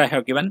 So here I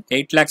have given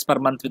 8 lakhs per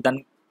month,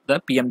 then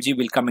the PMG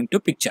will come into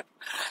picture.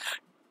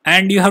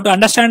 And you have to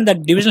understand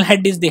that divisional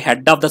head is the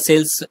head of the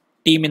sales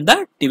team in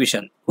the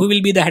division. Who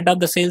will be the head of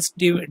the sales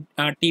team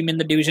in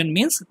the division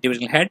means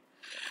divisional head.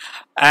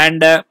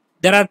 And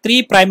there are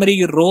 3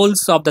 primary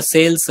roles of the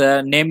sales,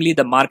 namely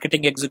the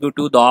marketing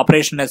executive, the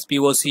operation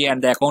SPOC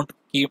and the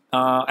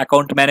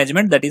account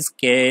management, that is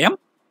KM.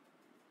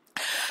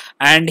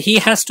 And he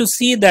has to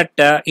see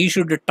that he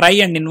should try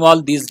and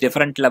involve these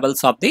different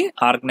levels of the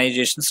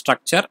organization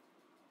structure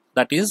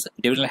that is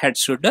divisional head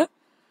should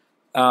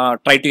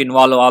try to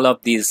involve all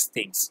of these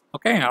things,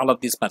 okay, all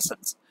of these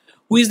persons.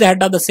 Who is the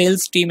head of the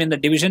sales team in the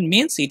division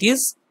means it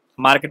is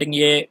marketing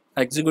A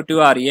executive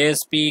or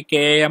ASP,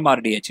 KAM or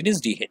DH, it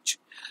is DH.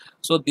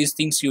 So these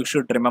things you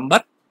should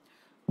remember.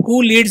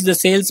 Who leads the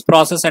sales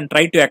process and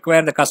try to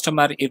acquire the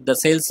customer if the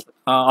sales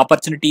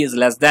opportunity is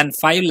less than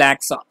 5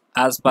 lakhs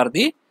as per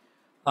the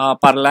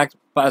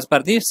as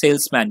per the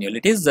sales manual?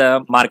 It is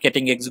the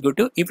marketing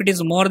executive. If it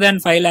is more than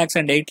 5 lakhs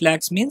and 8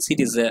 lakhs means it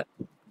is a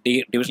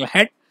divisional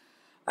head,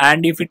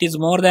 and if it is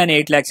more than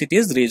 8 lakhs it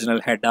is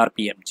regional head or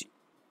PMG.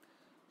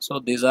 So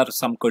these are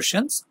some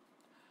questions.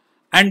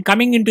 And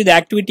coming into the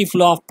activity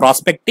flow of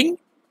prospecting,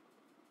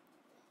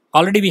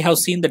 already we have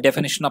seen the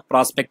definition of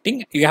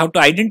prospecting. You have to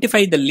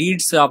identify the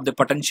leads of the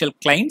potential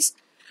clients,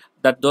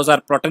 that those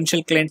are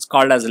potential clients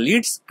called as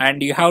leads,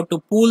 and you have to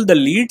pool the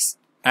leads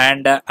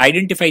and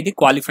identify the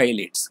qualified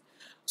leads.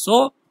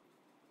 So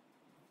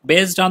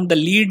based on the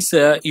leads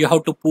you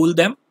have to pool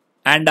them,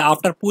 and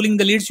after pooling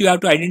the leads you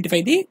have to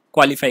identify the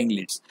qualifying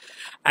leads.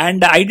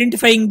 And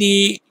identifying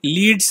the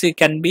leads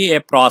can be a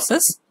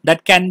process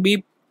that can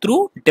be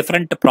through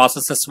different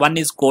processes. One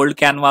is cold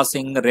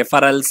canvassing,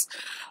 referrals,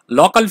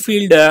 local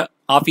field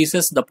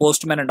offices, the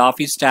postman and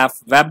office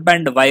staff, web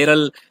and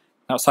variable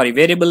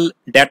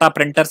data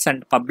printers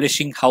and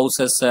publishing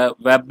houses,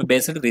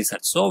 web-based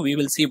research. So we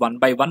will see one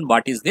by one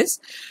what is this.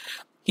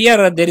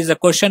 Here there is a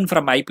question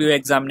from IPO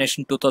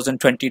examination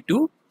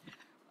 2022.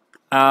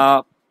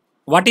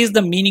 What is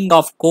the meaning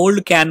of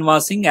cold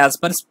canvassing as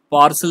per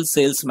Parcel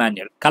Sales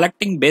Manual?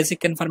 Collecting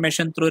basic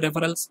information through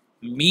referrals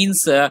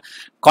means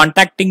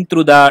contacting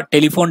through the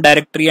telephone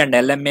directory and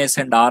LMS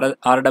and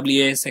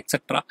RWAs,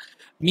 etc.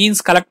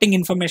 Means collecting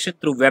information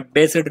through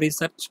web-based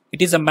research.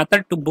 It is a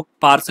method to book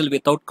parcel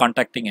without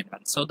contacting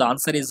anyone. So the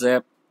answer is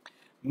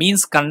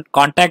means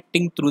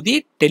contacting through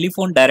the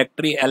telephone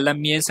directory,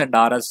 LMS and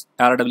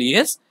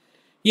RWAs.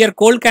 Here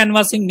cold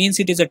canvassing means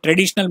it is a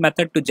traditional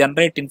method to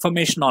generate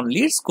information on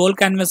leads. Cold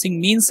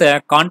canvassing means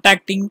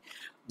contacting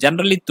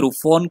generally through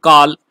phone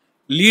call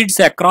leads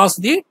across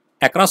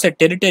a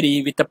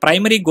territory with the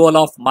primary goal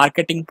of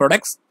marketing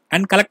products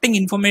and collecting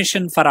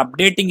information for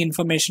updating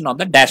information on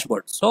the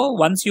dashboard. So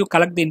once you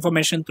collect the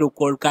information through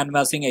cold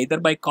canvassing either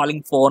by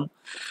calling phone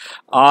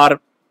or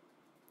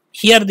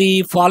here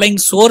the following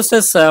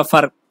sources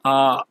for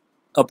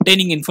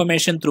obtaining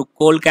information through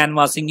cold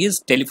canvassing is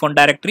telephone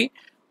directory,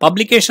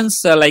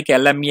 publications like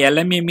LME.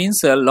 LME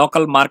means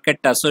local market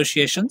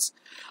associations.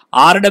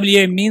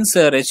 RWA means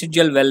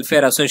residual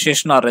welfare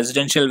association or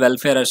residential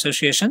welfare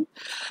association,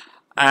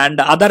 and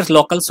other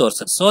local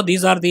sources. So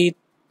these are the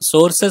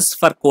sources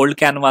for cold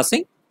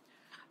canvassing.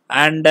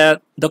 And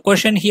the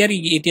question here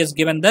it is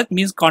given that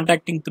means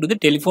contacting through the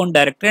telephone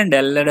directory and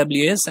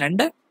LWS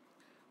and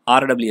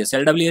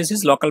RWS. LWS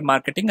is local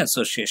marketing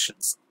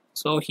associations.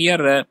 So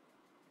here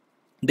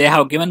they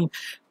have given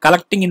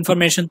collecting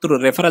information through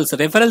referrals.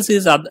 Referrals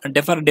is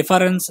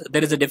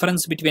there is a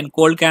difference between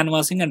cold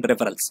canvassing and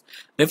referrals.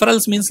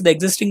 Referrals means the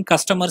existing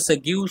customers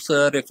gives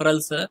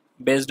referrals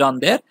based on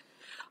their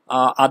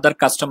other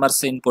customers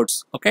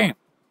inputs. Okay.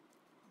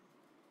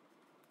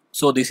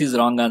 So this is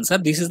wrong answer.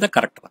 This is the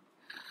correct one.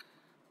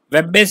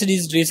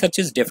 Web-based research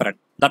is different.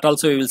 That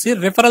also we will see.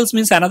 Referrals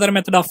means another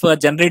method of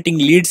generating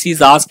leads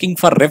is asking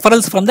for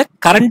referrals from the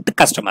current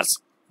customers.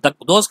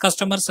 Those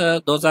customers,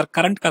 those are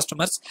current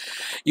customers.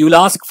 You will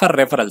ask for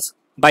referrals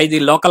by the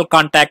local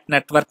contact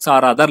networks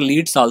or other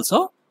leads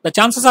also. The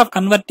chances of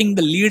converting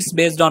the leads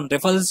based on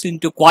referrals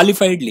into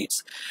qualified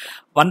leads.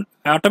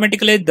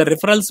 Automatically the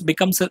referrals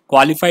becomes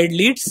qualified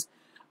leads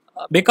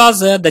because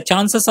the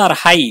chances are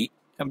high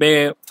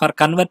for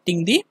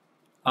converting the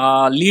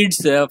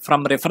leads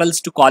from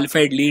referrals to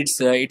qualified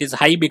leads. It is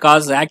high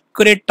because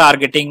accurate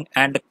targeting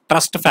and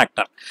trust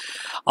factor.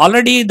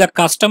 Already the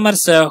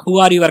customers who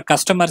are your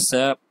customers,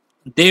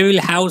 they will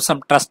have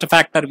some trust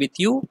factor with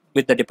you,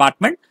 with the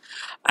department,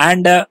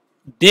 and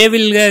they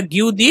will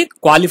give the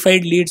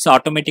qualified leads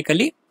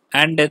automatically,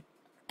 and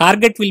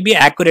target will be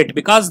accurate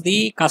because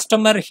the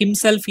customer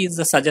himself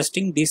is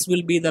suggesting this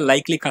will be the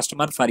likely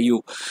customer for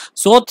you.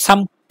 So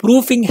some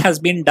proofing has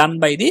been done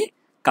by the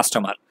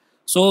customer.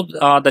 So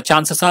the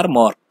chances are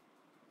more.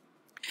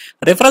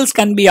 Referrals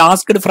can be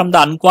asked from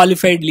the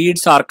unqualified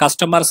leads or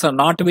customers are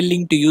not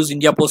willing to use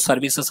India Post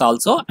services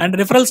also, and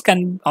referrals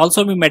can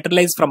also be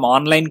materialized from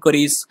online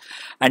queries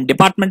and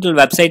departmental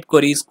website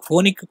queries,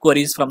 phonic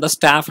queries from the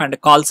staff and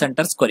call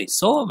centers queries.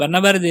 So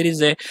whenever there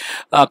is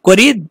a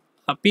query,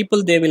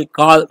 people they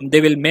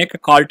will make a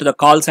call to the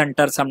call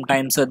center.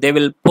 Sometimes they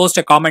will post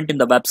a comment in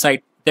the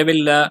website, they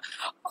will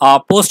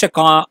post a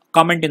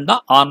comment in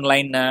the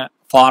online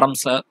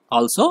forums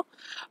also.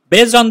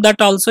 Based on that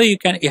also you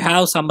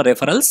have some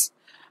referrals.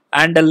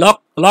 And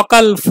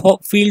local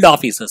field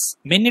offices.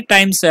 Many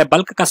times a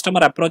bulk customer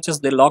approaches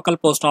the local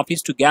post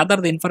office to gather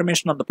the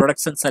information on the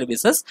products and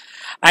services,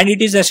 and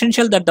it is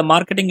essential that the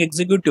marketing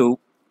executive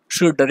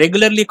should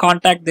regularly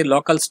contact the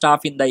local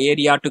staff in the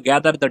area to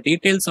gather the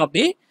details of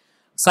the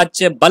such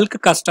bulk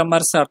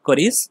customers or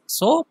queries.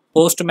 So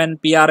postmen,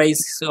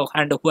 PRIs,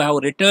 and who have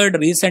returned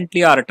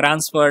recently or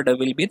transferred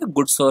will be the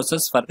good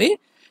sources for the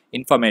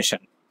information.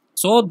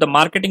 So the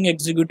marketing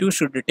executive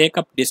should take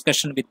up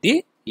discussion with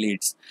the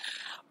leads.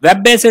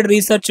 Web-based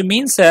research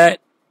means they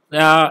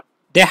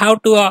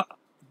have to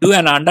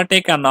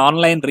undertake an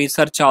online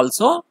research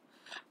also,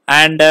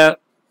 and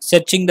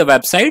searching the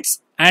websites,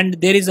 and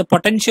there is a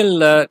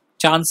potential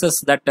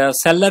chances that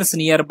sellers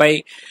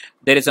nearby,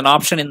 there is an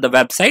option in the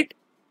website.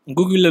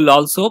 Google will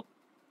also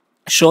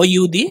show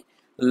you the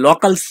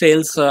local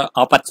sales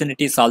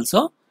opportunities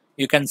also.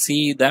 You can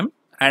see them,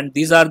 and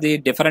these are the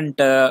different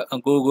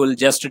Google,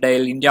 Just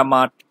Dial,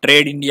 IndiaMart,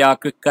 Trade India,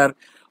 Quicker,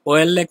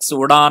 OLX,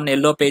 Udaan,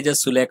 Yellow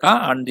Pages, Suleka,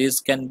 and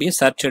these can be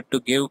searched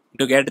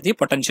to get the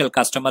potential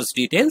customers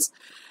details.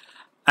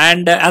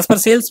 And as per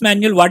sales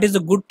manual, what is the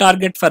good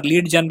target for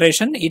lead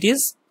generation? It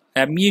is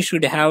ME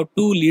should have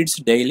 2 leads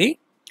daily.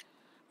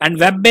 And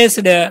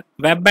web-based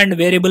web and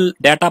variable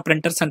data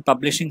printers and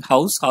publishing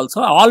house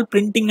also, all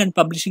printing and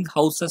publishing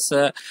houses,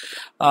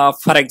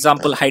 for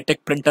example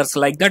high-tech printers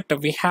like that,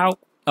 we have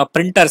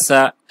printers,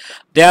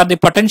 they are the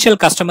potential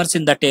customers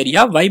in that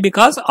area. Why?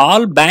 Because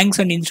all banks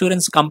and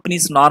insurance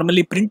companies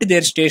normally print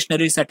their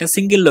stationeries at a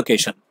single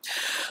location.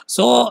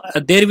 So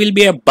there will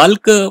be a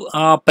bulk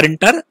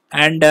printer,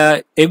 and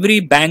every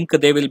bank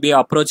they will be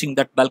approaching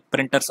that bulk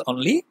printers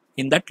only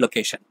in that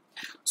location.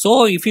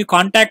 So if you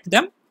contact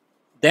them,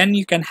 then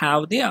you can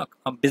have the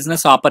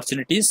business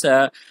opportunities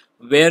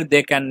where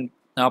they can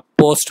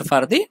post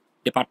for the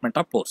Department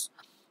of Post.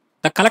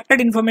 The collected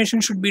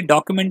information should be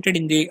documented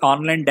in the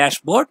online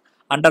dashboard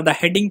under the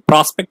heading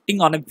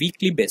prospecting on a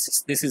weekly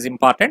basis. This is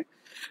important.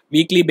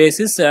 Weekly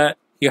basis,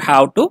 you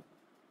have to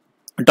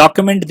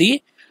document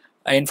the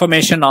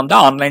information on the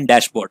online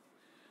dashboard.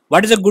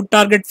 What is a good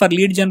target for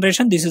lead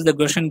generation? This is the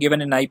question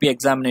given in IPO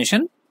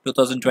examination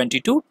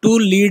 2022. 2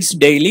 leads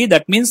daily,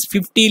 that means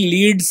 50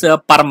 leads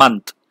per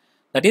month.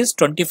 That is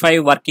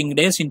 25 working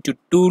days into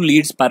 2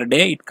 leads per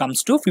day. It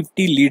comes to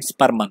 50 leads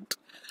per month.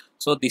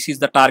 So this is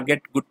the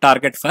target, good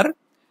target for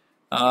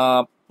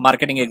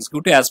marketing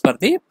executive as per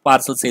the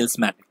parcel sales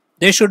manual.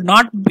 There should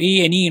not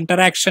be any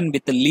interaction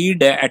with the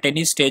lead at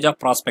any stage of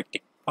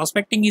prospecting.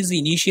 Prospecting is the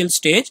initial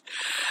stage.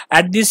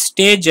 At this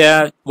stage,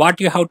 what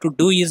you have to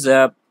do is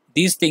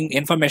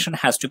information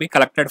has to be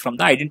collected from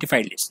the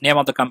identified list. Name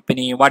of the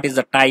company, what is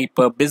the type,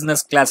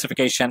 business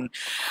classification,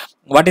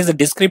 what is the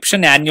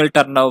description, annual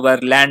turnover,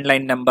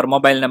 landline number,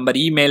 mobile number,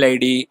 email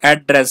ID,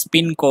 address,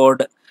 PIN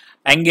code,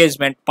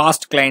 engagement,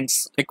 past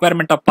clients,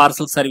 requirement of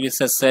parcel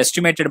services,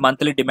 estimated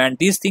monthly demand.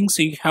 These things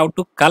you have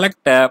to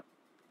collect.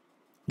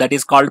 That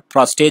is called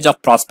stage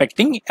of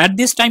prospecting. At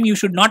this time, you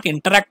should not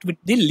interact with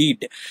the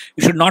lead.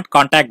 You should not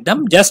contact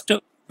them. Just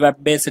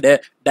web-based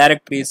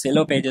directories,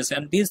 Yellow Pages,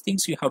 and these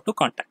things you have to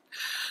contact.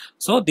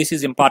 So this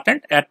is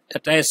important. At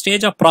a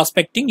stage of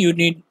prospecting,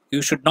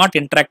 you should not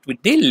interact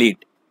with the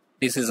lead.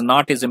 This is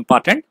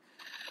important.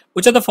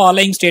 Which of the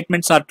following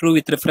statements are true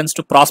with reference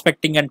to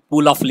prospecting and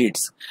pool of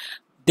leads?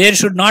 There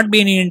should not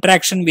be any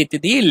interaction with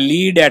the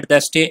lead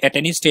at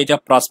any stage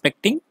of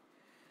prospecting.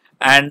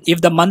 And if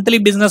the monthly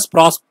business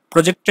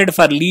projected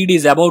for lead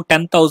is above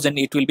 10,000,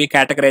 it will be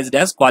categorized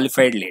as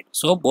qualified lead.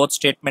 So both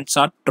statements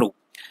are true.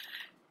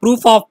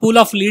 Proof of pool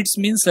of leads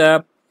means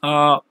at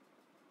a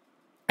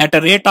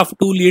rate of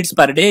 2 leads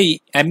per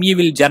day, ME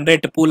will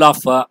generate a pool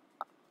of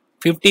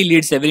 50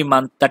 leads every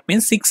month. That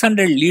means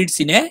 600 leads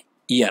in a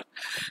year.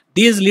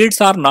 These leads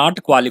are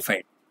not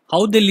qualified.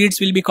 How the leads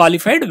will be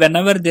qualified?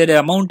 Whenever their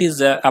amount is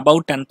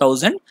about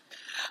 10,000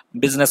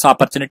 business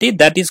opportunity,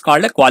 that is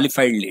called a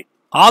qualified lead.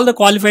 All the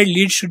qualified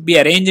leads should be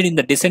arranged in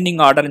the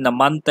descending order in the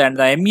month, and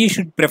the ME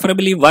should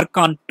preferably work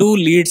on 2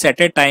 leads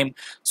at a time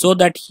so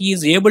that he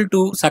is able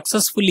to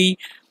successfully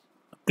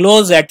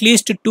close at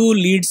least 2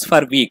 leads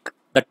per week.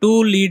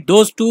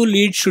 Those 2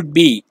 leads should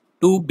be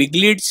 2 big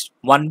leads,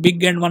 1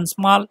 big and 1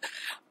 small,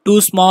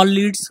 2 small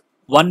leads,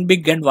 1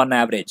 big and 1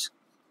 average.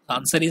 The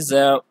answer is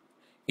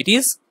it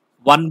is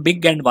 1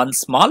 big and 1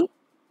 small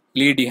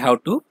lead you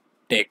have to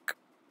take.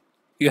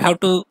 You have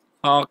to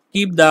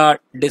keep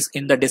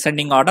in the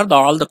descending order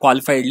all the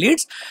qualified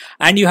leads,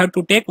 and you have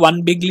to take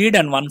 1 big lead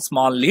and 1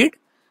 small lead,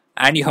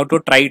 and you have to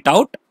try it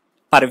out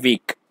per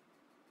week.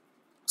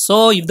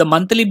 So if the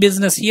monthly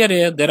business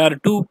here, there are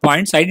 2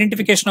 points.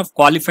 Identification of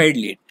qualified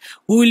lead.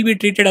 Who will be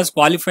treated as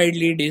qualified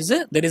lead is,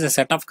 there is a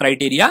set of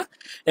criteria.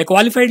 A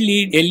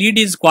lead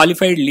is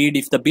qualified lead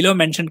if the below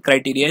mentioned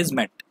criteria is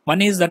met.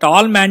 One is that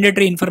all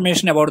mandatory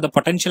information about the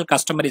potential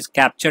customer is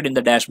captured in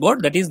the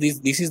dashboard. That is,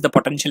 this is the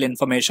potential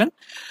information.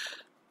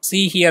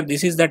 See here,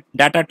 this is the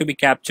data to be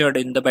captured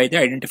by the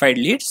identified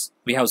leads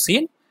we have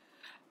seen,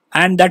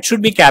 and that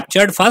should be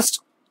captured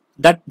first.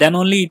 Then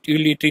only it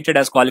will be treated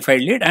as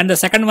qualified lead. And the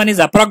second one is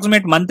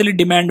approximate monthly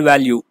demand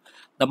value.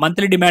 The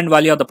monthly demand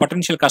value of the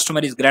potential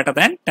customer is greater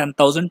than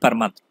 10,000 per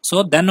month.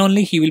 So then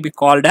only he will be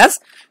called as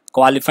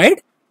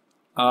qualified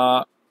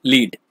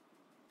lead.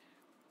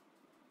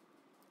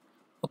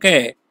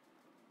 Okay,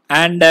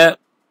 and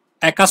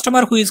A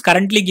customer who is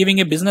currently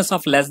giving a business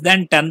of less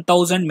than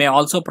 10,000 may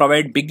also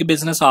provide big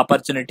business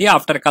opportunity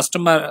after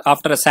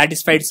a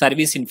satisfied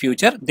service in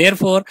future.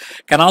 Therefore,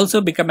 can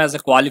also become as a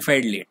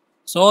qualified lead.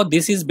 So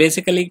this is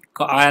basically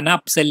an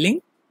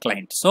upselling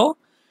client. So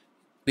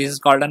this is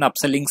called an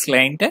upselling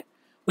client.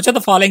 Which of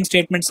the following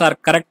statements are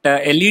correct?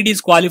 A lead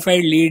is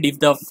qualified lead if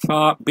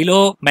the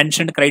below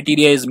mentioned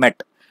criteria is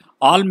met.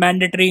 All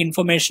mandatory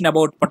information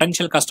about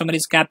potential customer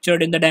is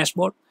captured in the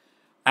dashboard,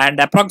 and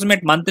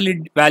approximate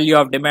monthly value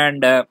of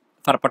demand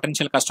for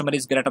potential customer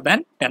is greater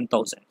than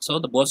 10,000. So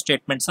the both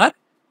statements are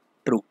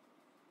true.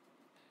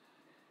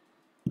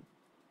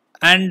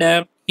 And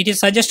it is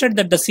suggested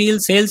that the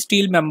sales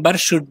team member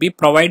should be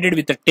provided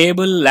with a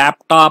table,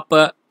 laptop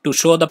to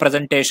show the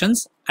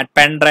presentations, and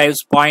pen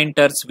drives,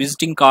 pointers,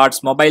 visiting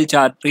cards, mobile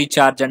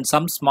recharge, and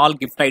some small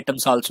gift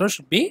items also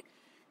should be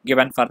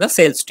given for the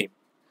sales team.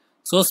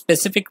 So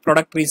specific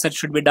product research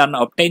should be done,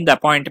 obtain the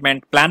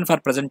appointment, plan for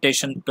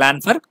presentation, plan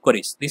for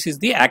queries. This is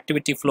the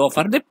activity flow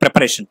for the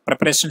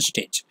preparation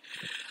stage.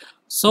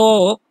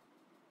 So,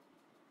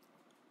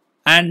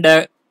 and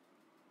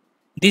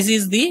this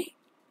is the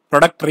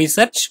product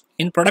research.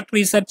 In product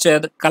research,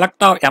 the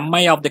collect of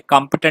MI of the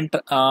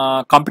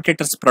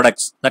competitors'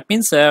 products. That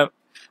means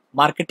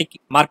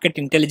market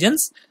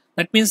intelligence.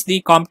 That means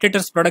the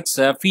competitors' products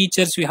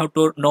features we have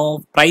to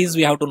know, price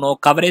we have to know,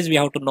 coverage we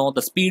have to know,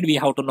 the speed we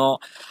have to know,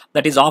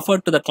 that is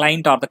offered to the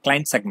client or the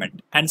client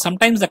segment. And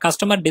sometimes the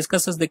customer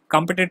discusses the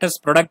competitors'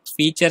 product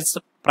features,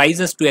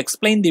 prices to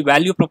explain the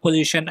value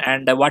proposition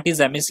and what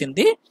is amiss in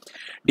the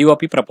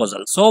DOP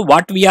proposal. So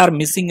what we are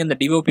missing in the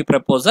DOP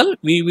proposal,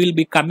 we will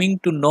be coming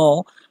to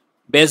know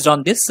based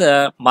on this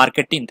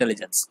market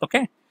intelligence.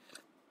 Okay.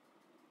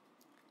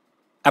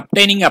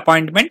 Obtaining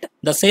appointment.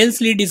 The sales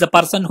lead is a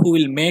person who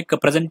will make a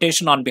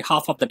presentation on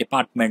behalf of the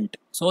department.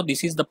 So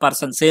this is the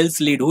person, sales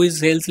lead. Who is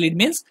sales lead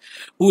means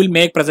who will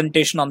make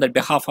presentation on the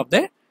behalf of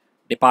the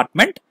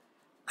department,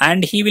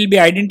 and he will be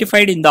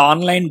identified in the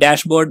online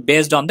dashboard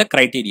based on the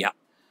criteria.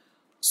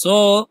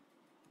 So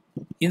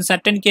in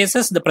certain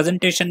cases, the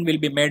presentation will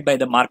be made by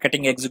the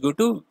marketing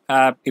executive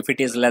if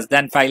it is less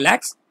than 5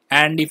 lakhs,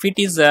 and if it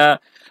is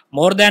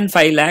more than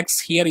 5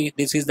 lakhs, here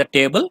this is the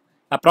table.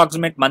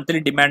 Approximate monthly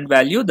demand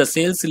value, the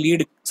sales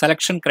lead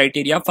selection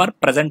criteria for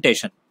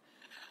presentation.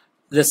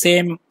 The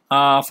same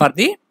for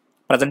the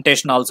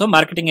presentation also.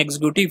 Marketing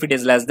executive, if it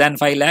is less than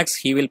 5 lakhs,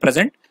 he will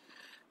present.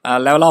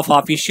 Level of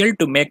official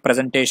to make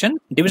presentation.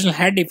 Divisional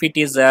head, if it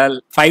is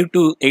 5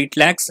 to 8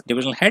 lakhs,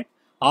 divisional head,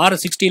 or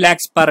 60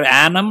 lakhs per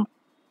annum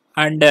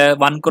and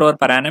 1 crore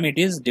per annum, it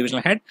is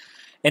divisional head.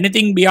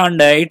 Anything beyond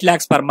 8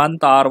 lakhs per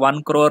month or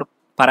 1 crore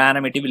per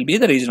annum, it will be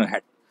the regional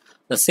head.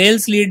 The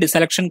sales lead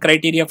selection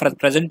criteria for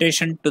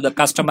presentation to the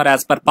customer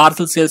as per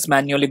Parcel Sales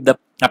Manual. If the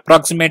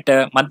approximate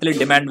monthly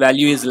demand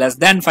value is less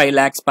than 5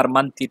 lakhs per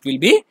month, it will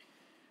be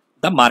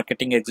the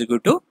marketing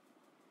executive.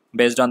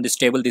 Based on this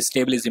table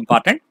is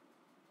important.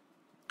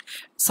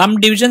 Some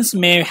divisions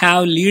may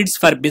have leads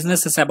for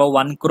businesses above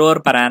 1 crore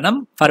per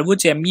annum, for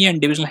which ME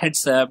and divisional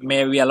heads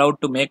may be allowed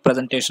to make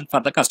presentation for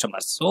the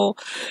customers. So,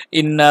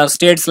 in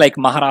states like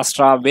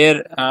Maharashtra,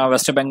 where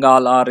West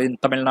Bengal, or in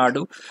Tamil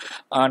Nadu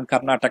and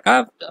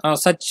Karnataka,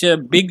 such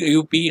big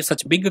UP,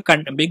 such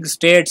big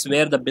states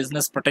where the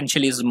business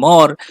potential is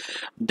more,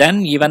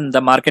 then even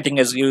the marketing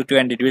executive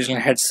and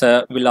divisional heads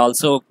will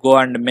also go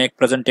and make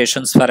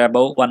presentations for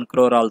above 1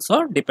 crore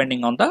also,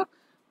 depending on the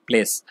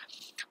place.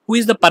 Who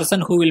is the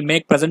person who will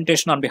make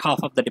presentation on behalf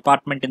of the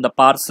department in the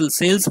parcel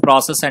sales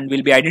process and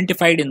will be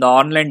identified in the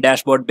online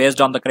dashboard based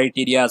on the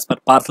criteria as per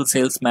Parcel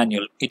Sales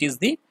Manual? It is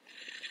the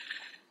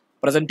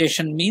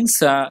presentation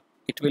means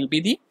it will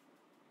be the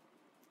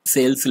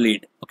sales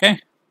lead.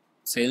 Okay,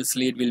 sales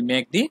lead will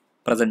make the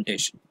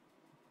presentation.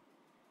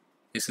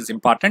 This is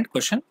important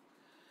question.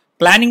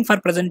 Planning for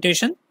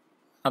presentation,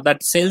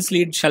 that sales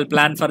lead shall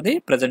plan for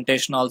the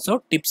presentation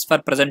also. Tips for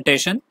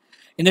presentation.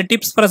 In the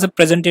tips for the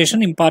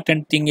presentation,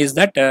 important thing is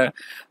that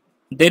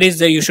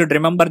you should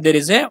remember there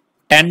is a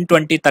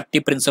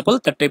 10-20-30 principle,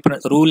 30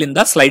 rule in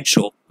the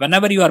slideshow.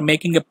 Whenever you are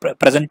making a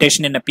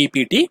presentation in a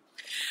PPT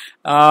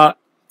for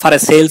a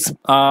sales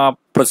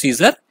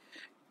procedure,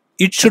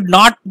 it should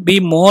not be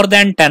more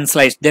than 10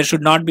 slides. There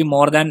should not be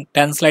more than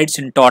 10 slides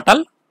in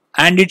total,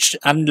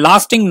 and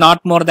lasting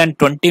not more than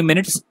 20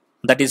 minutes.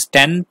 That is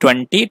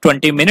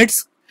 20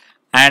 minutes.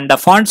 And the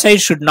font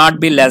size should not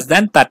be less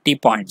than 30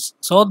 points.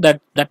 So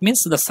that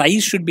means the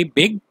size should be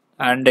big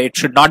and it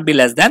should not be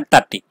less than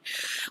 30.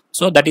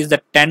 So that is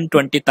the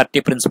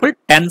 10-20-30 principle.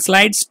 10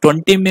 slides,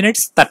 20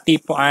 minutes, 30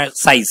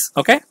 size.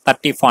 Okay,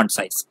 30 font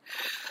size.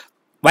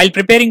 While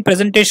preparing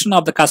presentation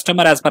of the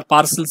customer as per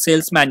Parcel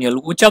Sales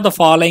Manual, which of the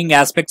following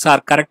aspects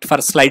are correct for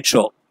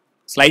slideshow?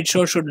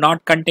 Slideshow should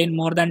not contain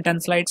more than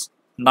 10 slides,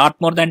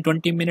 not more than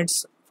 20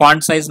 minutes,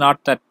 font size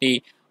not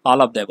 30, all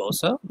of the above.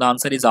 So the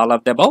answer is all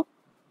of the above.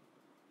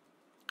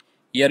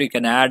 Here you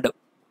can add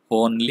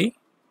only,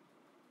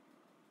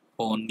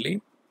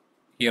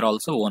 here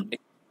also only.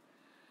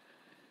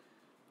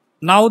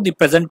 Now the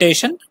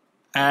presentation,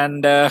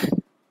 and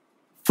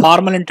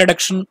formal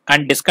introduction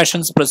and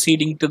discussions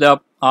proceeding to the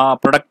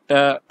product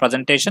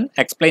presentation,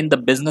 explain the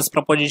business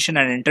proposition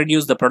and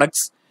introduce the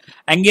products,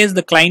 engage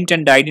the client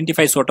and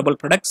identify suitable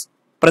products,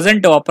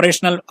 present the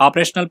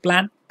operational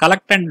plan,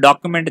 collect and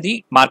document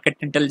the market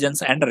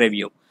intelligence and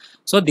review.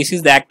 So this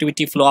is the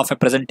activity flow of a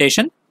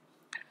presentation.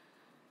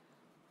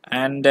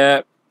 And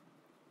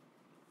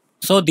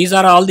so these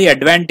are all the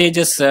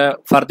advantages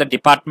for the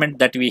department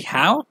that we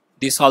have.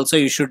 This also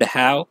you should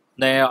have.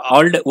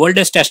 The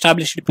oldest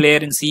established player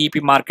in CEP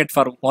market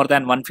for more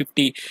than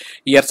 150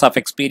 years of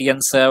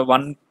experience,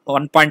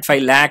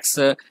 1.5 lakhs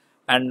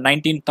and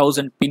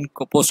 19,000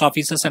 post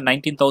offices and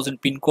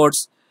 19,000 pin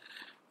codes.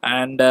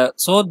 And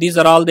so these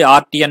are all the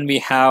RTN we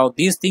have.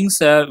 These things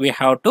we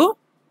have to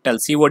tell.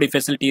 COD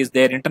facility is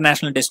there,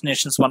 international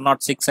destinations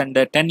 106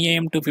 and 10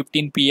 AM to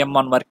 15 PM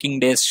on working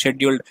days,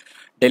 scheduled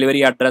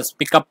delivery address,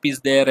 pickup is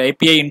there,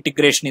 API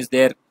integration is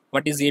there.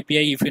 What is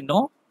API? If you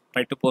know,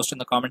 try to post in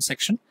the comment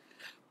section.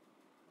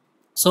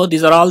 So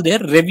these are all there.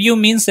 Review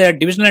means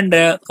divisional and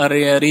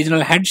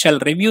regional head shall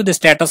review the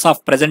status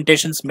of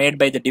presentations made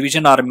by the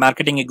division or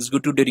marketing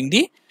executive during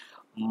the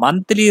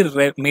monthly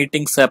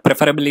meetings,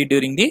 preferably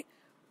during the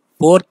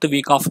 4th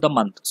week of the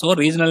month. So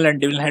regional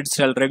and divisional heads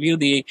shall review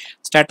the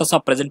status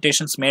of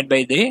presentations made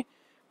by the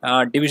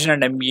division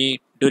and ME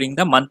during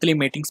the monthly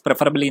meetings,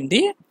 preferably in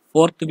the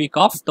 4th week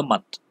of the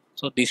month.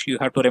 So this you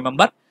have to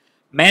remember.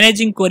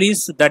 Managing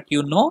queries, that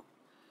you know,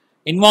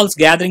 involves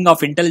gathering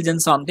of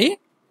intelligence on the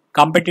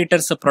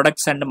competitors,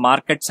 products and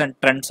markets and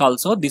trends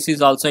also. This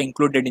is also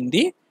included in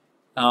the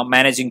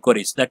managing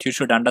queries, that you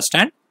should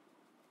understand.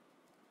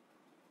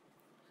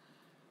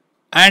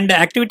 And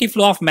activity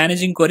flow of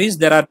managing queries,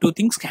 there are two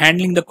things: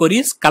 handling the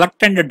queries,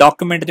 collect and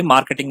document the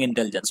marketing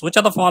intelligence. Which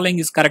of the following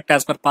is correct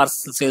as per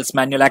Parcel Sales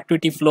Manual?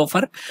 Activity flow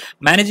for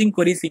managing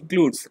queries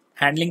includes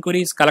handling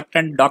queries, collect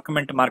and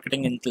document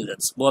marketing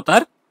intelligence. Both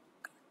are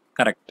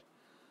correct.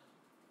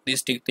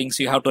 These two things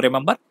you have to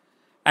remember.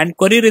 And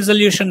query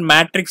resolution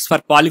matrix for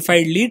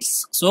qualified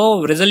leads.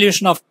 So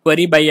resolution of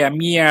query by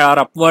ME or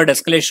upward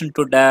escalation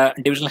to the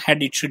divisional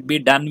head, it should be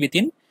done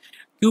within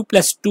Q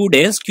plus 2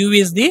 days. Q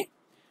is the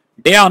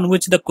day on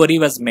which the query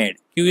was made.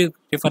 Q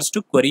refers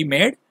to query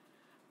made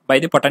by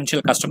the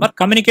potential customer.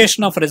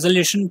 Communication of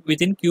resolution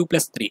within Q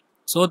plus 3.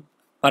 So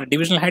for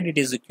divisional head it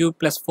is Q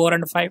plus 4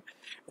 and 5.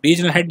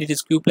 Regional head it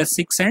is Q plus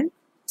 6 and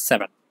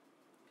 7.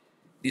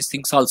 These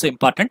things also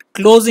important.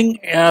 Closing,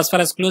 as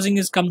far as closing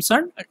is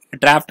concerned,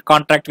 draft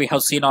contract we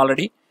have seen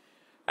already,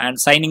 and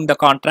signing the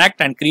contract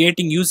and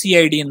creating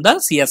UCID in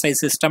the CSI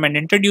system and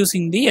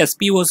introducing the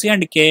SPOC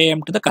and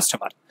KAM to the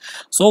customer.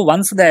 So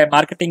once the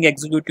marketing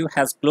executive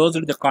has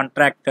closed the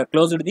contract,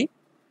 closed the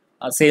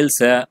sales,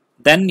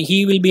 then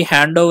he will be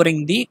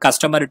handovering the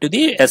customer to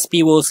the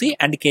SPOC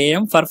and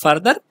KAM for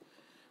further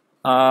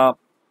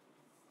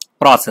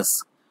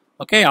process.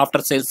 Okay, after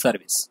sales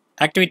service.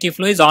 Activity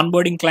flow is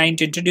onboarding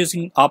client,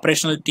 introducing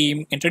operational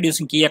team,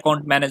 introducing key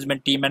account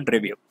management team and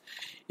review.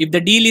 If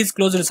the deal is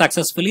closed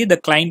successfully, the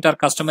client or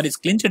customer is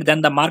clinched,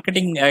 then the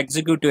marketing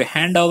executive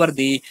hand over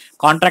the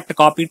contract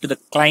copy to the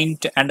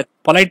client and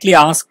politely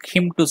ask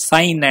him to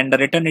sign and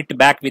return it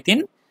back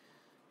within,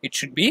 it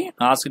should be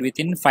asked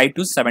within 5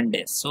 to 7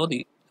 days. So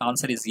the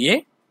answer is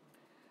A.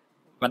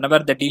 Whenever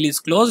the deal is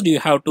closed,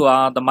 you have to,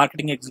 the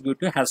marketing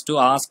executive has to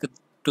ask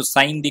to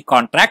sign the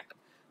contract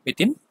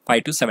within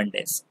 5 to 7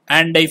 days.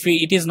 And if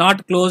it is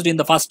not closed in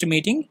the first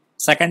meeting,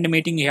 second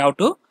meeting you have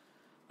to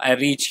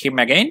reach him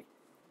again.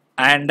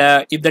 And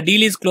if the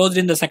deal is closed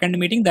in the second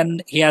meeting,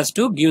 then he has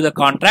to give the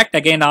contract,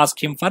 again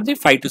ask him for the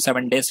 5 to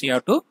 7 days, you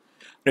have to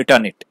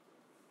return it.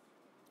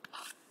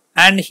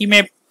 And he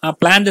may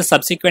plan the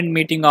subsequent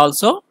meeting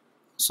also,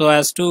 so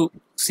as to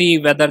see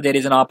whether there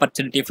is an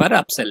opportunity for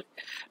upsell.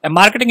 A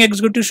marketing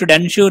executive should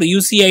ensure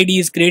UCID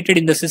is created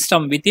in the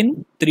system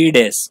within 3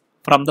 days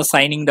from the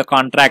signing the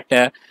contract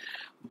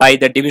by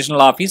the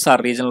divisional office or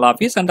regional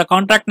office, and the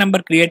contract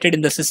number created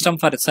in the system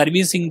for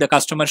servicing the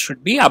customer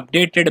should be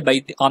updated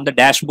by on the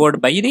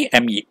dashboard by the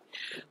ME.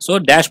 So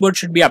dashboard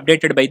should be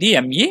updated by the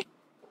ME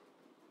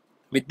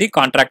with the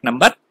contract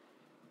number.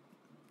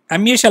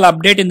 ME shall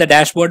update in the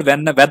dashboard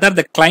whether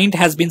the client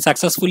has been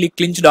successfully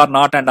clinched or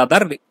not and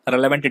other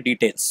relevant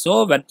details.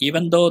 So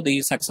even though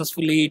the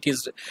successfully it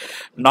is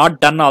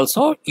not done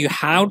also, you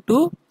have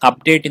to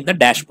update in the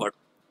dashboard.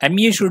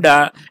 ME should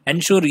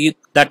ensure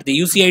that the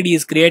UCID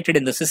is created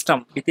in the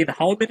system within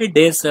how many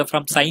days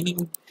from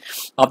signing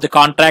of the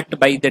contract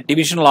by the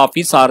divisional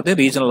office or the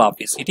regional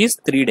office. It is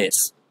 3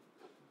 days.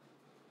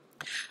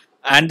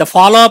 And the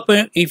follow-up,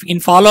 if in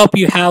follow-up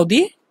you have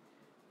the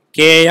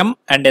KAM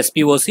and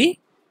SPOC,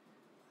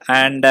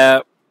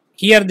 and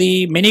here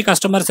the many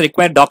customers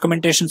require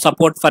documentation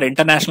support for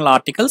international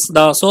articles.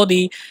 So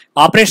the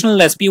operational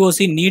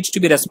SPOC needs to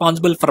be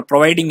responsible for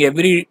providing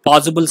every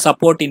possible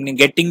support in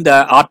getting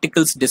the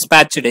articles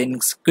dispatched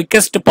in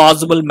quickest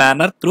possible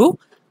manner through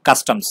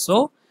customs.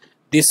 So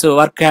this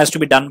work has to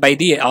be done by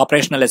the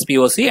operational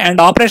SPOC,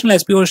 and operational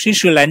SPOC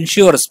should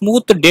ensure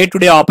smooth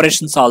day-to-day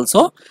operations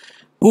also.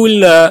 Who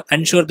will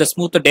ensure the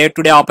smooth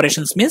day-to-day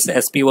operations means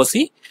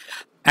SPOC.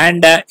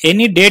 And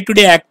any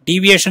day-to-day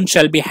deviation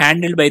shall be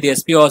handled by the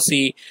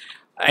SPOC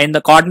in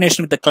the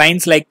coordination with the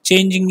clients, like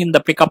changing in the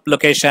pickup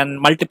location,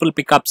 multiple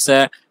pickups,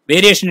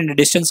 variation in the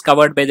distance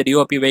covered by the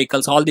DOP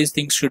vehicles. All these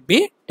things should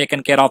be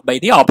taken care of by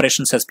the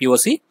operations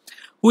SPOC,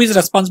 who is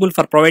responsible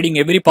for providing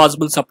every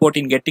possible support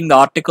in getting the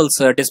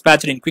articles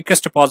dispatched in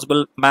quickest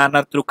possible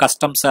manner through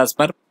customs as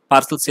per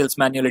Parcel Sales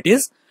Manual. It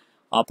is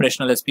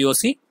operational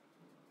SPOC.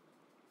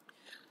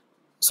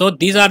 So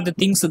these are the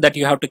things that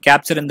you have to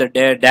capture in the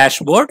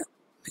dashboard: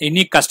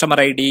 unique customer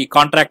ID,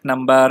 contract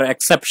number,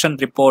 exception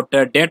report,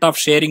 date of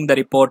sharing the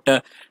report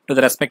to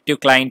the respective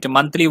client,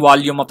 monthly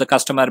volume of the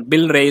customer,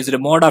 bill raised,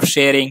 mode of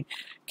sharing,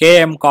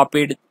 KM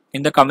copied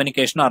in the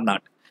communication or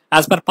not.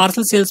 As per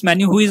Parcel Sales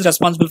Manual, who is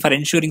responsible for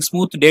ensuring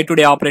smooth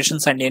day-to-day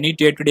operations and any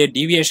day-to-day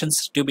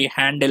deviations to be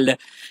handled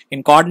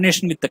in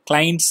coordination with the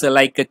clients,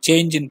 like a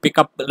change in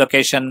pickup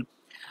location,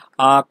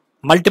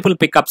 multiple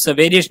pickups,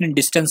 variation in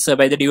distance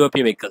by the DOP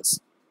vehicles.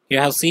 You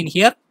have seen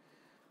here,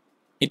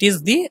 it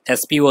is the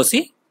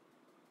SPOC,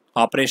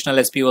 operational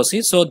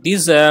SPOC. So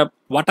these,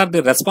 what are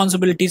the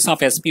responsibilities of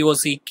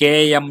SPOC,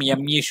 KAM,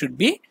 ME should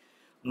be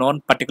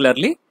known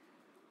particularly.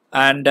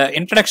 And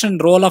introduction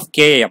role of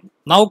KAM.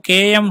 Now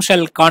KAM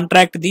shall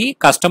contract the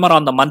customer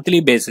on the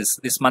monthly basis.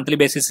 This monthly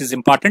basis is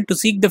important to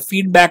seek the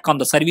feedback on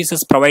the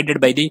services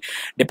provided by the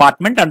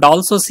department, and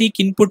also seek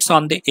inputs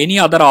on the any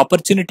other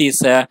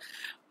opportunities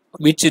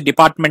which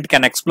department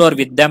can explore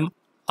with them,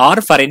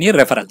 or for any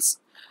referrals.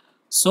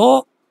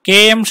 So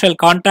KAM shall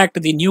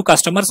contact the new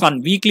customers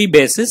on weekly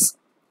basis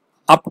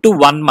up to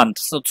 1 month.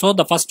 So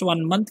the first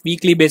 1 month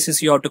weekly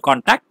basis you have to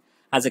contact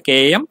as a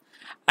KAM,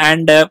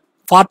 and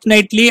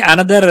fortnightly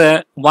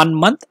another 1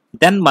 month,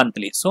 then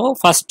monthly. So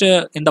first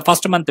in the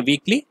first month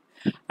weekly,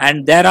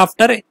 and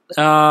thereafter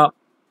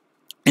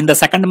in the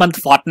second month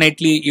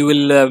fortnightly you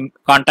will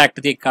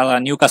contact the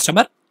new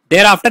customer.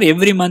 Thereafter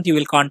every month you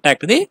will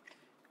contact the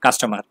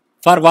customer.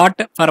 For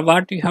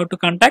what you have to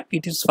contact?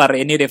 It is for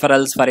any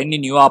referrals, for any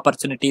new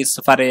opportunities,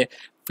 for a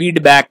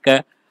feedback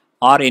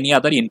or any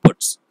other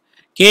inputs.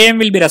 KM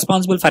will be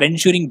responsible for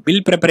ensuring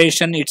bill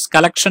preparation, its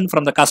collection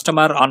from the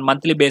customer on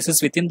monthly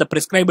basis within the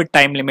prescribed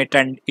time limit,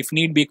 and if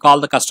need be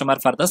call the customer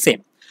for the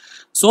same.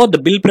 So the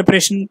bill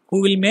preparation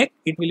who will make?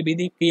 It will be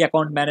the key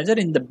account manager.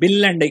 In the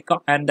bill and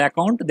the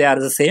account, they are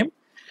the same.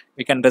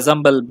 We can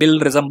bill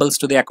resembles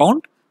to the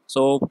account.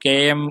 So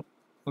KM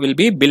will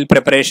be bill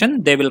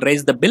preparation. They will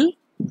raise the bill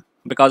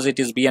because it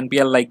is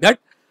BNPL like that.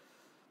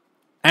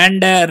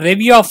 And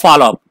review of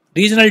follow-up.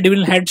 Regional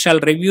division head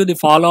shall review the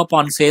follow-up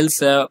on sales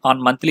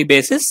on monthly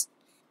basis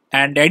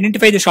and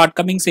identify the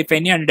shortcomings if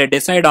any, and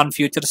decide on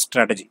future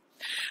strategy.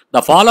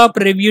 The follow-up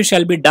review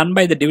shall be done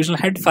by the divisional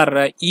head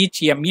for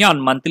each ME on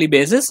monthly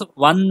basis,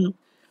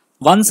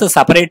 once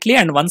separately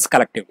and once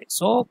collectively.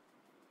 So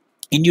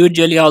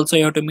individually also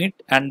you have to meet,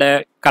 and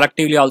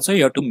collectively also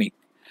you have to meet.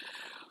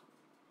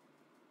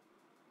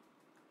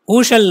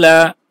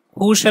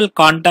 Who shall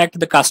contact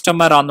the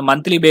customer on the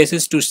monthly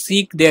basis to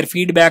seek their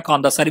feedback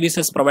on the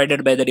services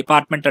provided by the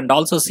department, and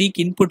also seek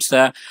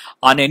inputs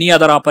on any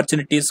other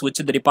opportunities which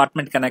the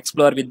department can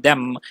explore with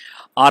them,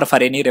 or for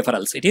any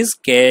referrals? It is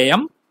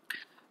KAM.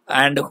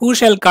 And who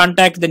shall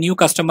contact the new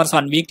customers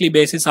on weekly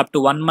basis up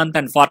to 1 month,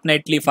 and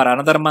fortnightly for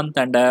another month,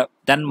 and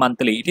then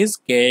monthly? It is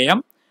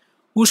KAM.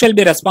 Who shall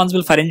be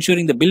responsible for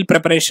ensuring the bill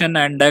preparation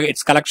and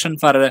its collection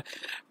for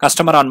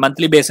customer on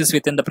monthly basis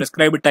within the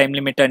prescribed time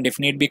limit, and if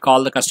need be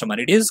call the customer?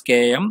 It is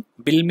KAM.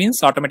 Bill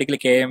means automatically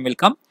KAM will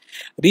come.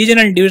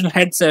 Regional and divisional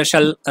heads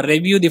shall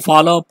review the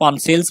follow-up on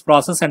sales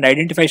process and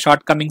identify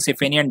shortcomings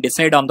if any, and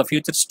decide on the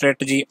future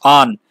strategy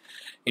on.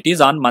 It is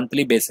on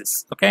monthly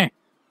basis. Okay.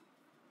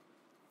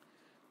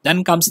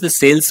 Then comes the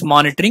sales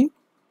monitoring.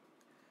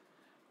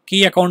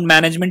 Key account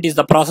management is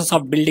the process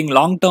of building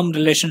long-term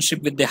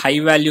relationship with the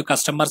high-value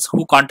customers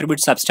who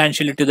contribute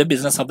substantially to the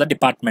business of the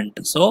department.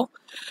 So,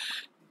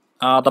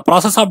 the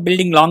process of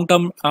building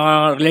long-term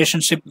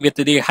relationship with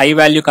the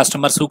high-value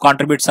customers who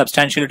contribute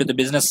substantially to the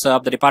business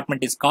of the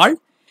department is called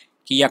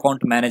key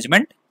account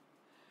management.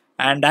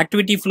 And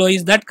activity flow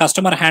is that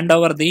customer hand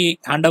over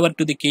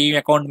to the key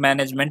account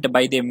management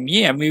by the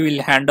ME. ME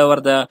will hand over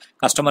the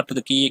customer to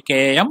the key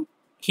KAM.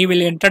 He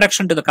will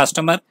introduction to the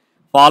customer.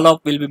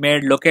 Follow-up will be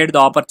made, locate the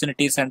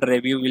opportunities, and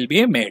review will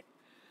be made.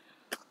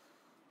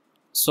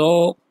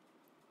 So,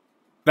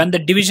 when the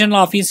divisional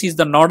office is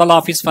the nodal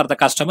office for the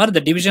customer, the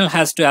division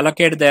has to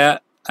allocate the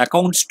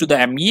accounts to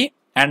the ME,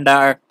 and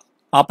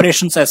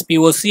operations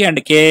SPOC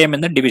and KAM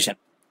in the division.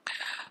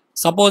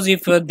 Suppose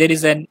if there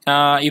is when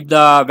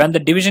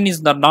the division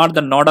is not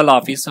the nodal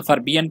office for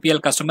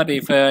BNPL customer,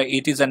 if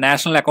it is a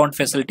national account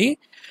facility,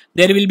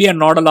 there will be a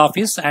nodal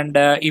office, and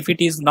if it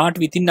is not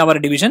within our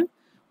division,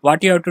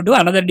 what you have to do,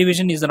 another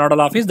division is the nodal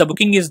office. The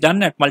booking is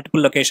done at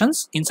multiple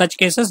locations. In such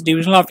cases,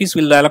 divisional office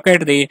will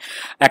allocate the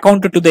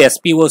account to the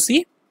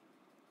SPOC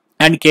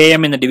and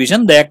KM in the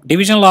division. The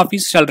divisional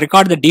office shall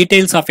record the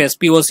details of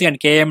SPOC and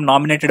KM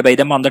nominated by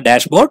them on the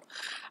dashboard,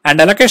 And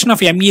allocation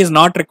of ME is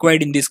not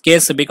required in this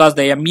case because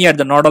the ME at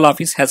the nodal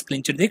office has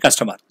clinched the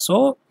customer.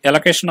 So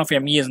allocation of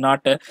ME is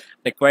not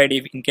required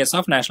if in case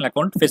of national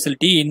account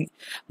facility in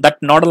that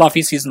nodal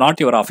office is not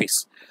your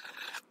office.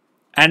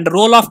 And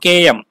role of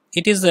KM,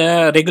 it is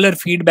regular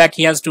feedback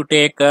he has to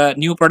take,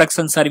 new products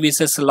and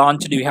services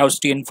launched he has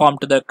to inform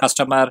to the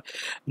customer,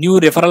 new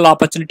referral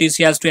opportunities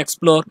he has to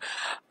explore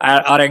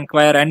or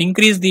inquire, and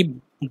increase the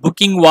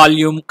booking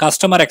volume,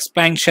 customer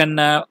expansion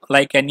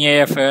like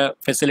NAF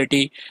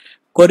facility,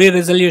 query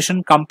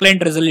resolution,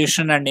 complaint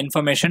resolution, and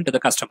information to the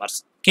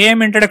customers.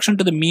 KM introduction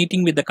to the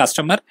meeting with the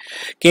customer.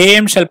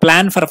 KM shall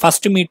plan for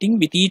first meeting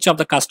with each of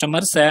the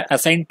customers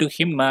assigned to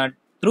him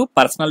through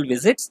personal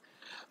visits.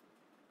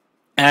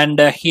 And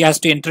he has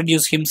to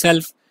introduce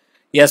himself.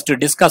 He has to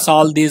discuss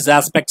all these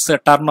aspects,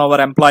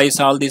 turnover, employees,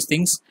 all these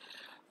things.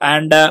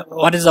 And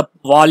what is the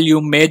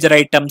volume, major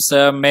items,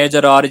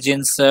 major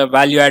origins,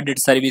 value added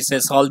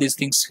services, all these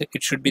things,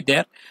 it should be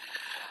there.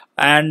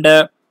 And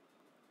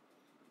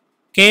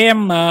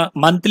KM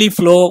monthly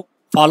flow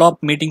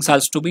follow-up meetings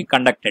has to be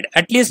conducted.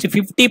 At least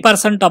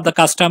 50% of the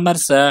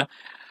customers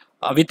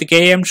with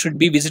KM should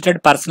be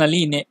visited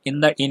personally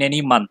in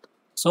any month.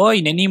 So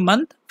in any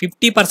month,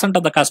 50%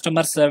 of the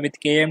customers with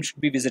KM should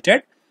be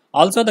visited.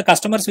 Also, the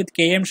customers with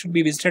KM should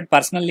be visited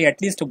personally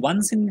at least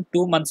once in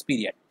 2 months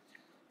period.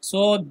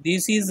 So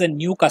this is the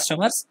new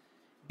customers.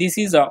 This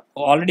is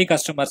already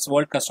customers,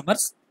 old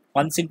customers.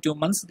 Once in 2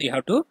 months, they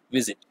have to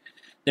visit.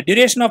 The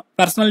duration of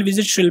personal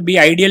visit should be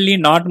ideally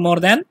not more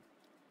than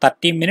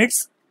 30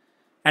 minutes.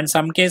 And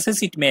some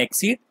cases it may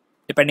exceed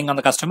depending on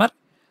the customer.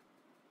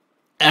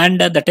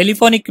 And the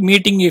telephonic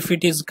meeting, if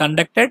it is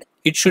conducted,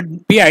 it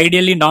should be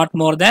ideally not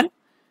more than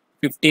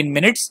 15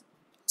 minutes.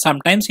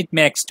 Sometimes it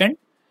may extend.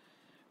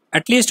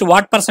 At least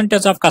what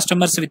percentage of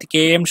customers with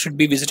KM should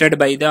be visited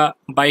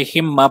by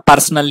him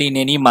personally in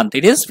any month?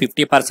 It is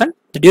 50%.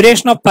 The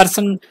duration of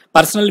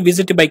personal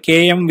visit by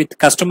KM with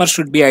customers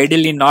should be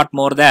ideally not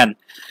more than.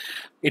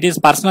 It is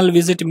personal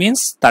visit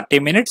means 30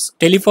 minutes.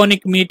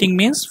 Telephonic meeting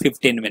means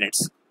 15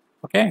 minutes.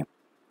 Okay.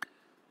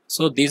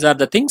 So these are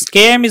the things.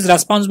 KM is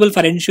responsible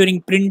for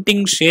ensuring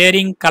printing,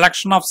 sharing,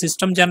 collection of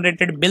system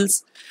generated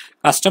bills,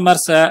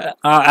 customers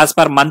as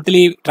per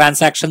monthly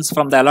transactions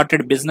from the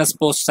allotted business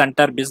post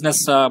center,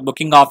 business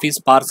booking office,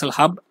 parcel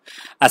hub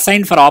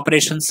assigned for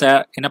operations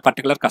in a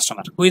particular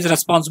customer. Who is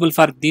responsible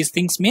for these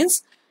things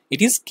means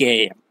it is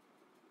KM.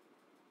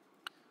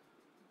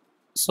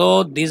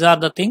 So these are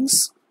the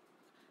things.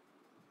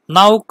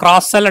 Now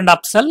cross-sell and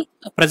upsell.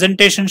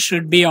 Presentation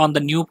should be on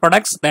the new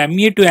products. The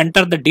ME to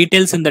enter the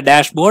details in the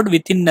dashboard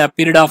within a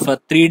period of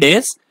 3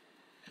 days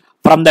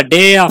from the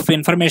day of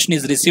information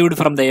is received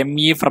from the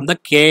ME from the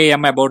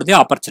KM about the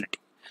opportunity.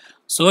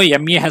 So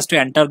ME has to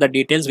enter the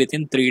details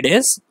within 3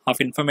 days of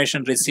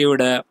information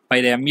received by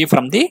the ME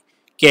from the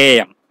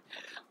KM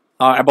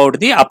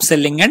about the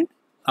upselling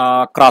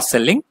and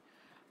cross-selling.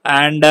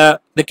 And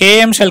the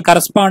KM shall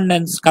correspond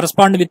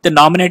with the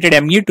nominated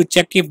ME to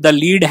check if the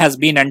lead has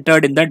been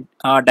entered in the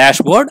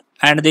dashboard,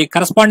 and the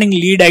corresponding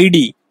lead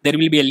ID, there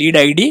will be a lead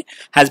ID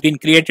has been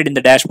created in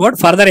the dashboard.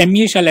 Further,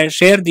 ME shall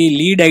share the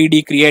lead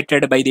ID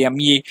created by the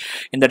ME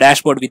in the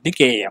dashboard with the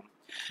KM.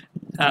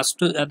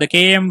 The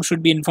KM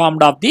should be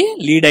informed of the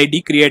lead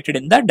ID created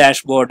in the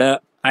dashboard,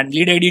 and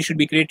lead ID should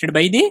be created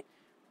by the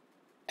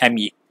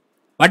ME.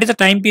 What is the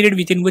time period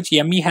within which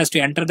ME has to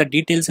enter the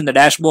details in the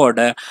dashboard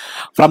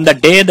from the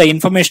day the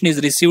information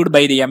is received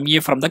by the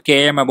ME from the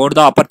KM about the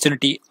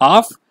opportunity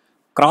of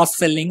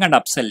cross-selling and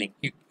upselling?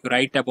 You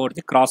write about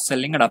the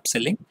cross-selling and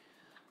upselling.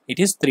 It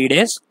is 3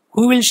 days.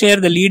 Who will share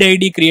the lead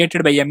ID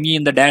created by ME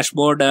in the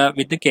dashboard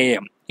with the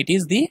KM? It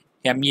is the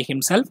ME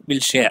himself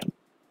will share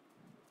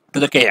to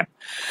the KM.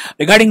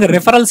 Regarding the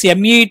referrals,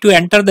 ME to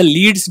enter the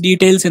leads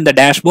details in the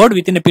dashboard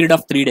within a period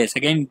of 3 days.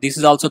 Again, this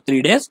is also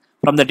 3 days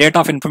from the date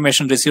of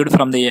information received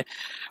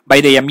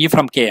by the ME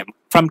from KM.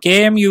 From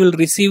KM, you will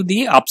receive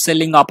the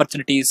upselling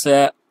opportunities,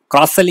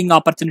 cross-selling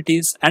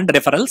opportunities, and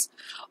referrals.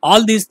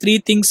 All these 3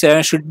 things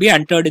should be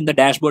entered in the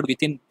dashboard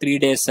within 3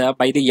 days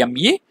by the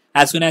ME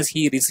as soon as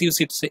he receives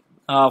it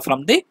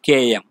from the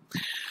KM.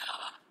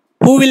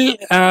 Who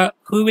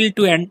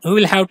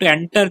will have to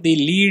enter the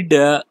lead?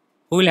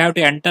 Who will have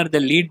to enter the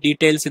lead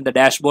details in the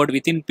dashboard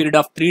within period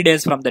of 3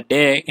 days from the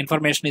day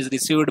information is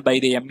received by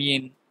the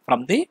ME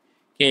from the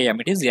KM?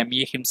 It is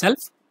ME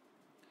himself.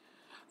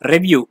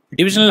 Review.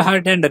 Divisional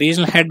head and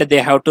regional head,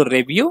 they have to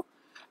review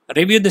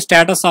the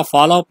status of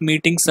follow-up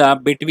meetings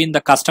between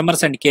the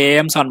customers and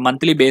KMs on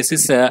monthly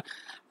basis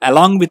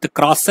along with the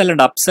cross-sell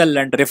and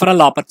upsell and referral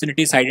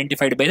opportunities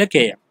identified by the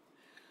KM.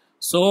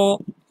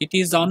 So it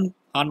is on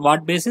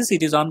what basis?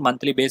 It is on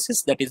monthly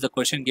basis. That is the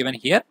question given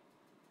here.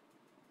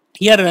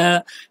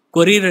 Here,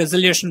 query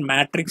resolution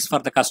matrix for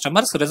the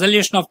customers.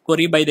 Resolution of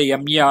query by the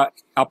ME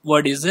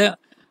upward is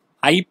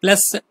I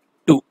plus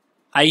 2.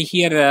 I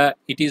here,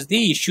 it is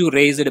the issue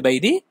raised by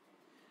the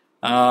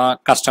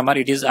customer.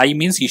 It is I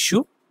means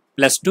issue,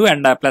 plus 2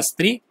 and plus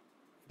 3.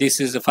 This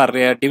is for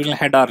divisional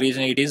head or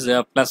region. It is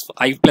plus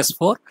I plus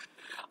 4,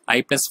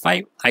 I plus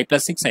 5, I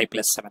plus 6, I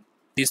plus 7.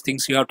 These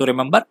things you have to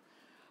remember.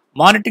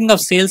 Monitoring of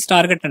sales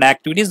target and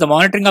activities. The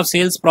monitoring of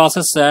sales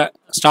process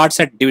starts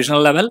at divisional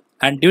level,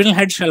 and divisional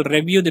head shall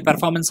review the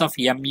performance of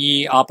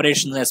ME,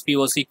 operations,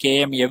 SPOC,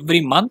 KM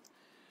every month,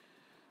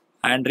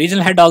 and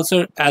regional head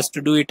also has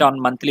to do it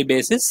on monthly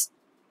basis.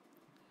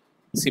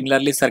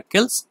 Similarly,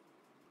 circles.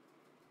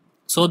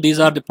 So these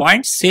are the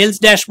points. Sales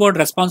dashboard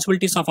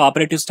responsibilities of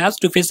operative staff.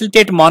 To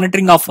facilitate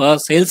monitoring of a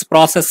sales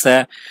process,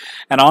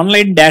 an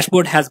online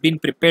dashboard has been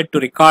prepared to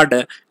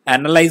record,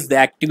 analyze the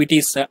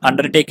activities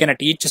undertaken at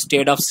each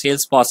stage of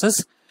sales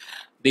process.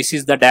 This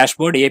is the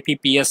dashboard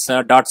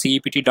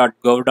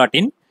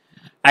apps.cept.gov.in.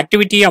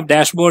 Activity of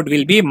dashboard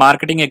will be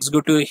marketing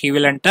executive, he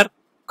will enter,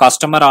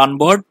 customer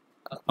onboard,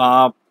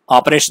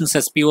 operations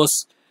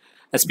SPOC,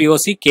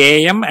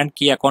 KAM and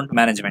key account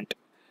management.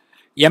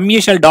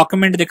 ME shall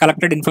document the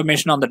collected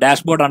information on the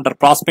dashboard under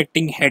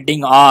prospecting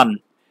heading on.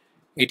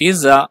 It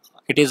is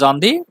on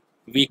the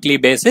weekly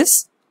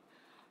basis,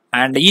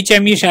 and each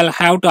ME shall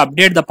have to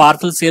update the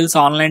parcel sales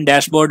online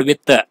dashboard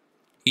with the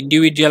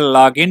individual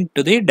login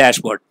to the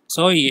dashboard.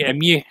 So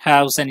ME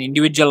has an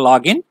individual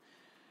login.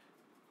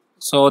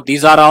 So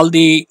these are all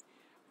the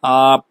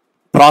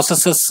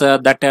processes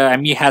that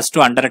ME has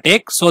to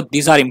undertake. So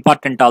these are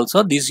important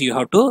also. These you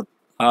have to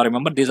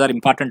remember. These are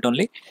important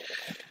only.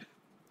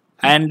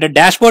 And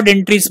dashboard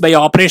entries by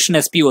operation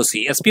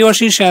SPOC.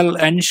 SPOC shall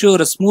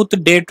ensure smooth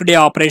day-to-day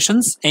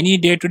operations, any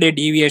day-to-day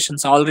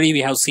deviations. Already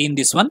we have seen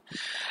this one.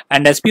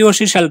 And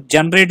SPOC shall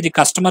generate the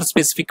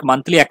customer-specific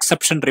monthly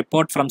exception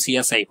report from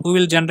CSI. Who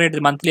will generate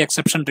the monthly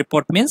exception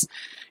report means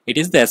it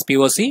is the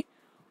SPOC.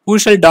 Who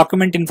shall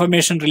document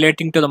information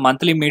relating to the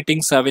monthly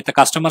meetings with the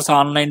customer's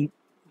online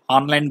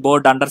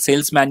board under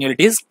sales manual?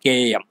 It is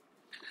KAM.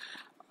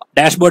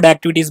 Dashboard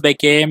activities by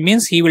KAM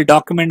means he will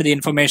document the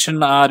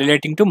information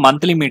relating to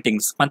monthly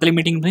meetings. Monthly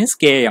meeting means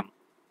KAM.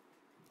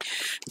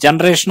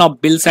 Generation of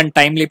bills and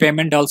timely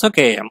payment also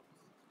KAM.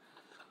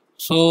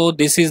 So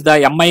this is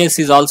the MIS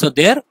is also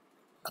there,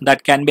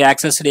 that can be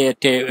accessed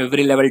at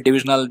every level,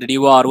 divisional,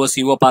 DO, RO,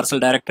 CO, Parcel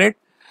Directorate,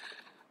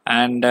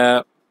 and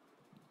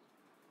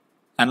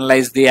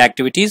analyze the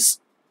activities.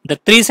 The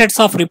three sets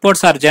of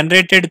reports are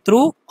generated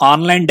through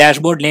online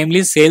dashboard,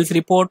 namely sales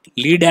report,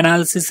 lead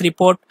analysis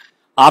report,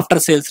 after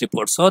sales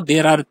report. So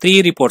there are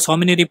three reports. How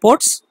many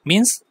reports?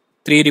 Means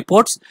three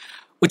reports.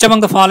 Which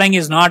among the following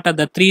is not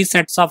the three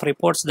sets of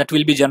reports that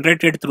will be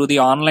generated through the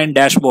online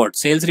dashboard?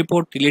 Sales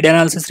report, lead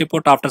analysis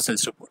report, after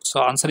sales report.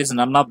 So answer is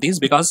none of these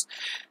because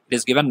it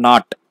is given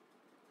not.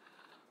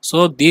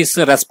 So this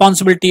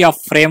responsibility of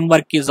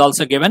framework is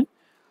also given.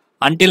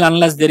 Until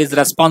unless there is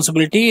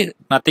responsibility,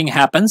 nothing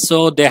happens.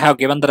 So they have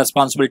given the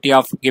responsibility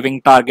of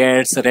giving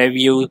targets,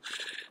 review,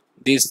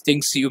 these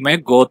things you may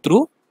go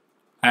through.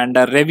 And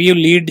review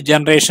lead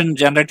generation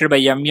generated by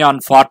ME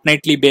on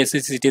fortnightly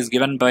basis, it is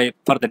given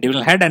for the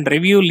divisional head, and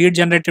review lead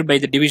generated by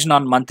the division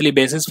on monthly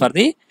basis for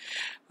the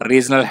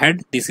regional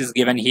head. This is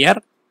given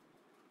here.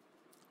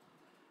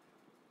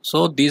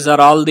 So these are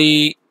all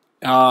the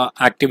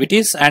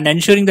activities, and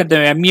ensuring that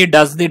the ME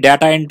does the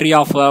data entry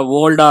of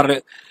old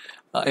or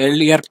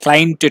earlier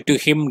client to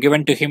him,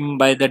 given to him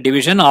by the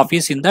division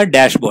office in the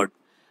dashboard.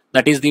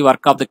 That is the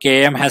work of the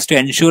KM, has to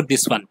ensure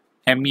this one.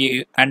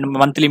 ME and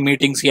monthly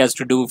meetings he has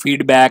to do,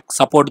 feedback,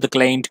 support the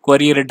client,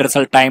 query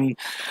redressal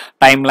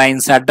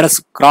timelines,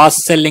 address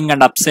cross-selling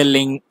and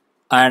upselling,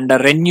 and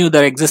renew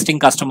the existing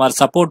customer,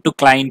 support to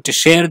client,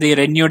 share the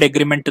renewed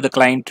agreement to the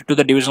client, to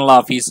the divisional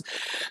office.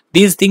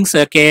 These things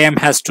KM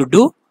has to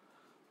do.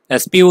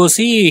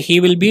 SPOC, he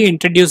will be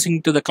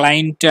introducing to the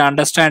client,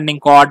 understanding,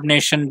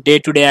 coordination,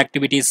 day-to-day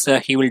activities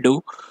he will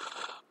do.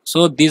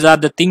 So these are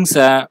the things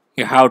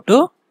you have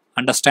to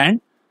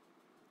understand.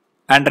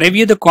 And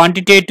review the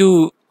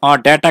quantitative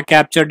data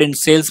captured in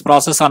sales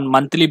process on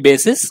monthly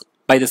basis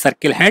by the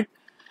circle head,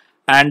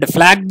 and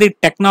flag the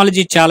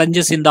technology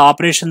challenges in the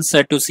operations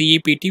to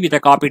CEPT with a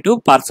copy to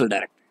Parcel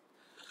Directorate.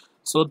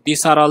 So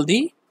these are all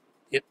the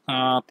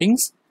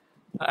things,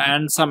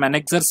 and some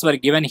annexures were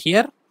given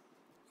here.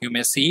 You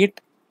may see it.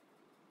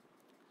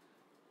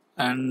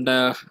 And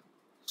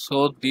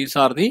so these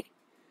are the,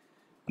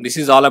 this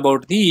is all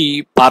about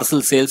the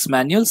Parcel Sales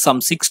Manual. Some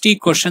 60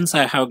 questions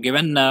I have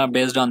given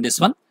based on this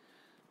one.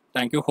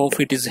 Thank you. Hope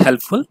it is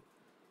helpful.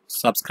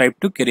 Subscribe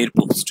to Career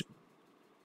Post.